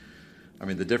 But I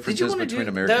mean, the differences between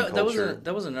American culture.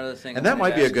 That was another thing. And that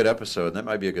might be a good episode. That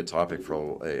might be a good topic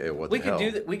for a what we the could hell.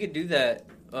 do that. We could do that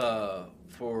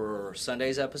for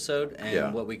Sunday's episode. And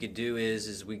Yeah. what we could do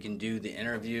is we can do the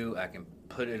interview. I can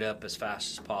put it up as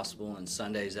fast as possible. And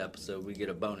Sunday's episode, we get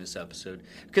a bonus episode,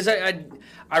 because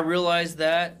I realized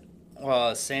that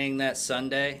saying that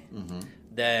Sunday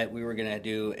that we were going to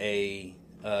do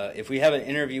if we have an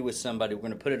interview with somebody, we're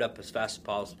going to put it up as fast as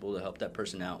possible to help that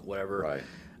person out, whatever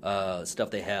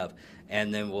stuff they have.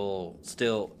 And then we'll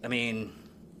still, I mean,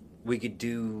 we could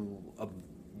do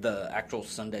the actual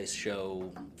Sunday's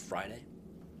show Friday.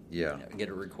 Yeah. Get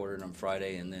it recorded on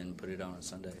Friday and then put it on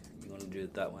Sunday. You want to do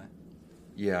it that way?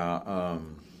 Yeah.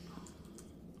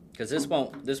 Because this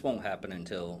won't happen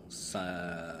until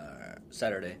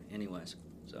Saturday, anyways.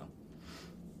 So.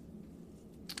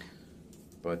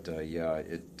 But yeah,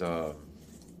 it. I'm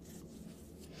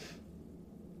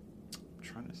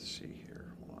trying to see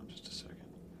here. Hold on, just a second.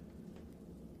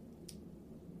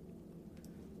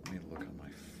 Let me look on my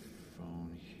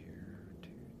phone here.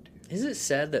 Is it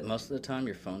sad that most of the time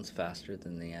your phone's faster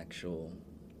than the actual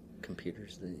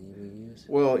computers that you use?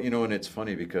 Well, and it's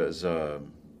funny because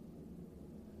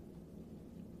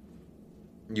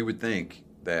you would think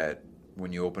that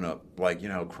when you open up, like,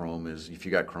 how Chrome is, if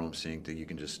you got Chrome synced, that you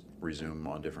can just resume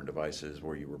on different devices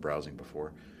where you were browsing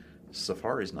before.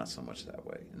 Safari's not so much that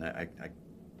way. And I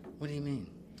What do you mean?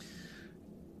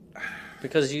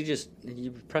 Because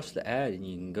you press the ad and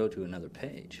you can go to another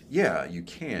page. Yeah, you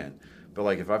can. But,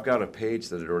 like, if I've got a page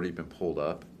that had already been pulled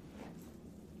up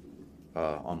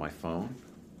on my phone,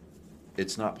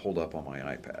 it's not pulled up on my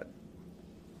iPad.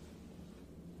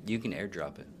 You can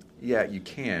AirDrop it. Yeah, you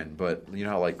can, but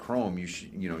how like Chrome,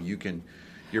 you can,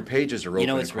 your pages are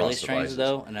open. What's really strange devices.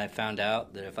 though, and I found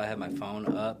out that if I have my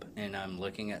phone up and I'm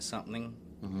looking at something,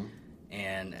 Mm-hmm.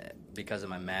 and because of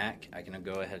my Mac, I can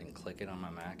go ahead and click it on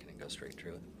my Mac and it goes straight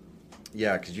through it.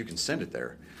 Yeah, because you can send it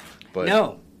there. But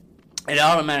no, it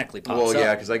automatically pops up. Well,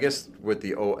 yeah, because I guess with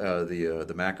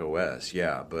the Mac OS,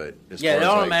 yeah, but as yeah, far it as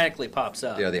automatically pops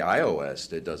up. Yeah, the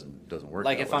iOS it doesn't work.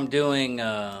 Like that if way. I'm doing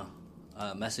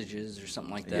messages or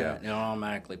something like that, Yeah. it'll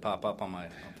automatically pop up on my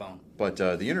phone. But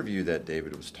the interview that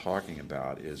David was talking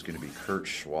about is going to be Kurt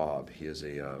Schwab. He is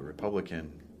a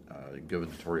Republican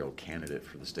gubernatorial candidate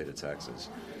for the state of Texas.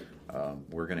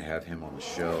 We're going to have him on the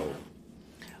show.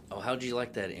 Oh, how'd you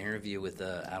like that interview with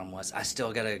Adam West? I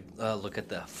still got to look at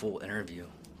the full interview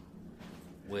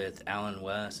with Alan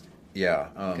West. Yeah,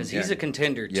 because he's a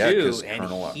contender too. Yeah, because and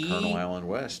Colonel Alan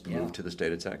West Yeah. moved to the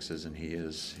state of Texas, and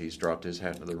he's dropped his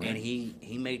hat into the ring. and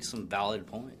he made some valid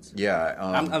points. Yeah,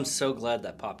 I'm so glad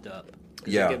that popped up.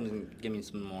 'Cause Yeah. give me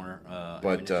some more.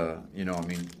 But ammunition. I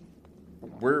mean,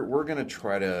 we're going to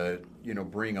try to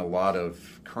bring a lot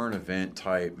of current event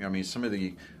type. I mean, some of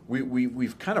the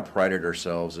we've kind of prided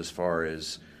ourselves as far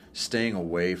as staying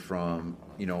away from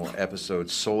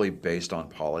episodes solely based on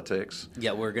politics.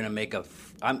 Yeah, we're gonna make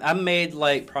I made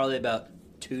like probably about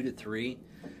 2 to 3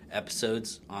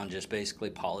 episodes on just basically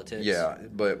politics. Yeah,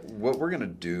 but what we're going to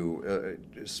do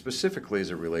specifically as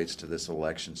it relates to this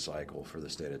election cycle for the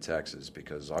state of Texas,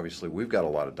 because obviously we've got a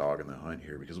lot of dog in the hunt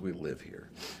here because we live here,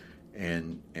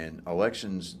 and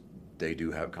elections, they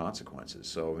do have consequences.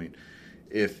 So I mean,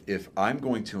 if I'm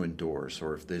going to endorse,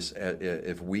 or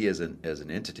if we as an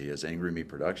entity, as Angry Meat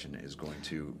Production, is going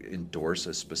to endorse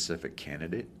a specific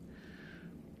candidate,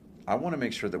 I want to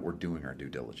make sure that we're doing our due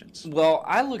diligence. Well,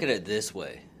 I look at it this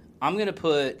way. I'm going to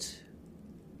put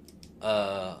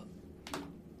all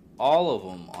of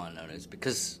them on notice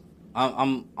because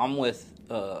I'm with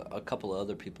a couple of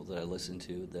other people that I listen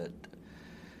to that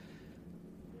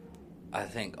I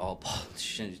think all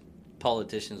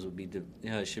politicians would be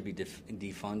should be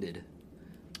defunded,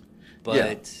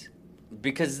 but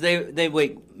because they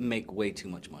make way too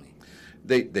much money.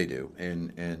 They do,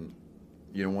 and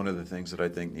one of the things that I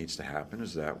think needs to happen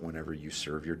is that whenever you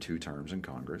serve your 2 terms in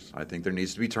Congress, I think there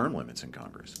needs to be term limits in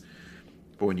Congress.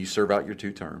 But when you serve out your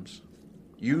 2 terms,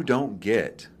 you don't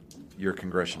get your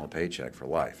congressional paycheck for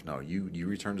life. No, you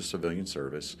return to civilian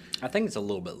service. I think it's a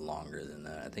little bit longer than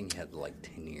that. I think you had like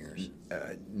 10 years.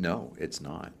 No, it's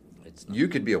not. It's not. You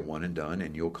could be a one and done,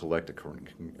 and you'll collect a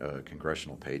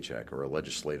congressional paycheck or a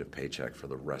legislative paycheck for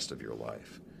the rest of your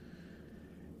life.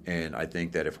 And I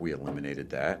think that if we eliminated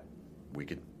that, we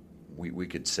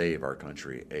could save our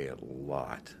country a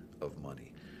lot of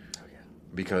money. Oh, yeah.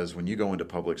 Because when you go into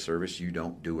public service, you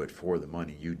don't do it for the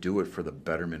money. You do it for the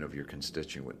betterment of your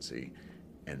constituency,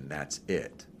 and that's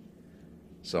it.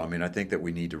 So, I mean, I think that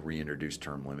we need to reintroduce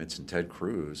term limits, and Ted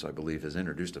Cruz, I believe, has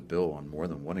introduced a bill on more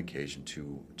than one occasion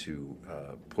to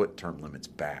put term limits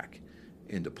back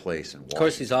into place in Washington. Of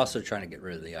course, he's also trying to get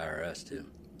rid of the IRS, too.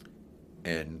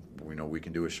 And we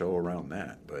can do a show around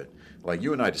that. But like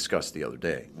you and I discussed the other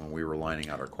day when we were lining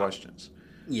out our questions.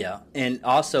 Yeah, and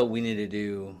also we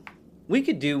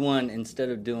could do one instead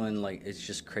of doing like it's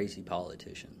just crazy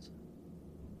politicians.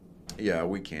 Yeah,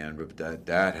 we can, but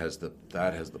that has the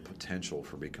potential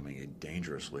for becoming a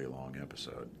dangerously long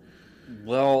episode.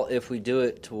 Well, if we do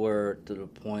it to the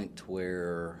point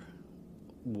where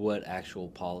what actual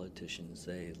politicians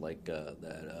say, like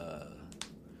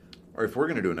Or if we're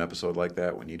going to do an episode like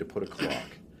that, we need to put a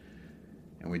clock,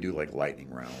 and we do like lightning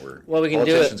round where Well, we can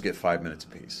do politicians it. get 5 minutes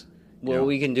apiece. Well,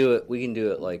 we can do it. We can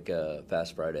do it like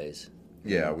Fast Fridays.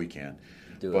 Yeah, we can.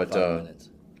 Do But, it 5 minutes.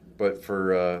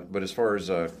 But as far as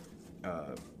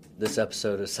this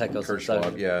episode of Psychos Kurt and Schwab,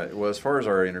 Thugs. yeah. Well, as far as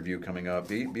our interview coming up,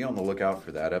 be on the lookout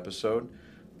for that episode.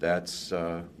 That's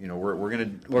we're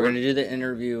gonna do the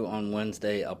interview on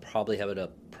Wednesday. I'll probably have it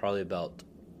up about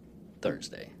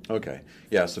Thursday. Okay,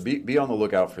 yeah. So be on the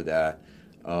lookout for that.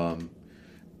 And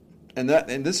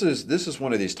this is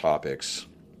one of these topics,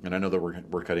 and I know that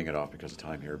we're cutting it off because of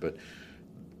time here, but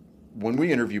when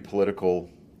we interview political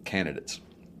candidates,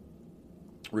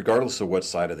 regardless of what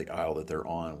side of the aisle that they're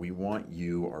on, we want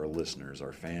you, our listeners,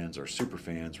 our fans, our super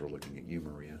fans, we're looking at you,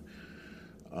 Maria,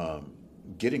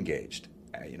 get engaged.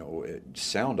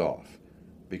 Sound off,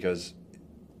 because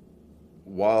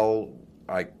while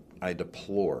I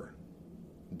deplore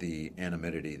the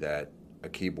anonymity that a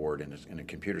keyboard and a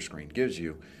computer screen gives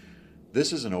you,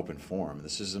 this is an open forum.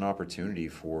 This is an opportunity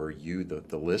for you,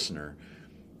 the listener.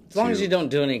 As long as you don't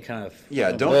do any kind of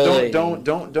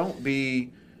don't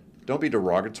be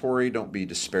derogatory. Don't be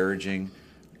disparaging.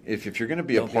 If you're going to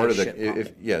be a part of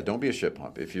don't be a shit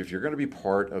pump. If you're going to be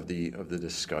part of the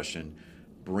discussion,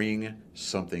 bring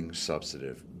something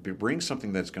substantive. Bring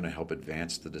something that's going to help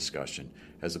advance the discussion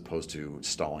as opposed to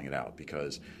stalling it out,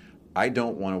 because I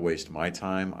don't want to waste my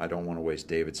time. I don't want to waste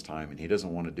David's time, and he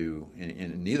doesn't want to do,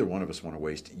 and neither one of us want to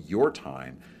waste your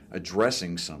time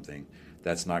addressing something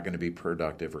that's not going to be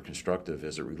productive or constructive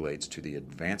as it relates to the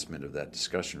advancement of that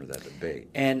discussion or that debate.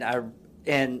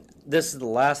 And this is the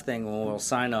last thing when we'll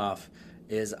sign off,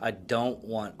 is I don't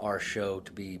want our show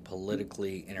to be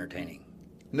politically entertaining.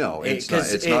 No, it's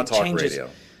not talk changes, radio.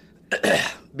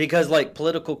 Because like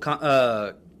political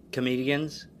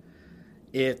comedians,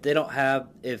 if they don't have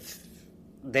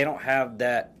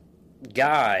that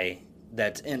guy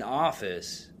that's in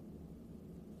office,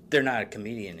 they're not a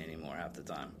comedian anymore half the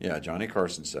time. Yeah, Johnny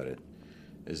Carson said it,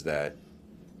 is that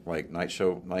like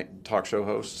talk show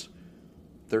hosts,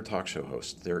 they're talk show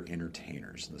hosts, they're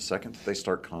entertainers. And the second that they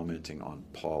start commenting on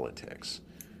politics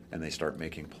and they start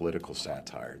making political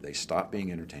satire, they stop being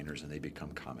entertainers and they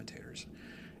become commentators.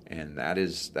 And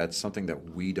that's something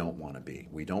that we don't want to be.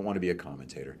 We don't want to be a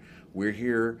commentator. We're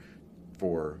here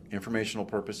for informational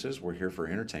purposes. We're here for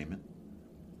entertainment,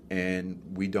 and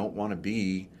we don't want to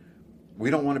become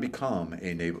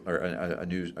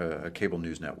a cable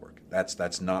news network.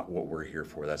 That's not what we're here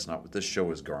for. That's not what this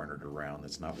show is garnered around.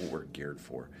 That's not what we're geared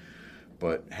for.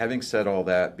 But having said all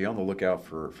that, be on the lookout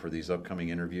for these upcoming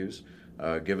interviews.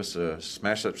 Give us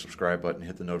smash that subscribe button,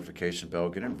 hit the notification bell,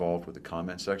 get involved with the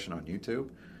comment section on YouTube.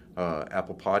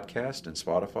 Apple Podcast and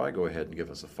Spotify. Go ahead and give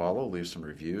us a follow. Leave some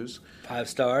reviews. 5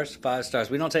 stars. 5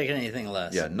 stars. We don't take anything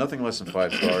less. Yeah, nothing less than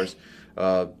 5 stars.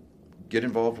 Get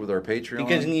involved with our Patreon.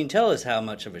 Because you can tell us how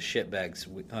much of a shit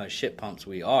pumps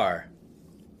we are,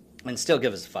 and still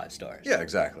give us 5 stars. Yeah,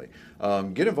 exactly.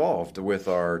 Get involved with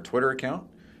our Twitter account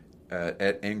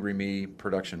at Angry Me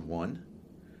Production 1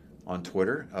 on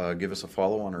Twitter. Give us a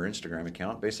follow on our Instagram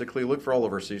account. Basically, look for all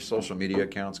of our social media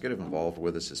accounts. Get involved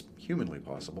with us as humanly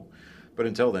possible. But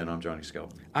until then, I'm Johnny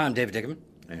Skelton. I'm David Dickerman.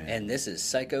 And this is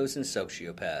Psychos and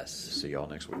Sociopaths. See y'all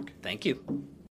next week. Thank you.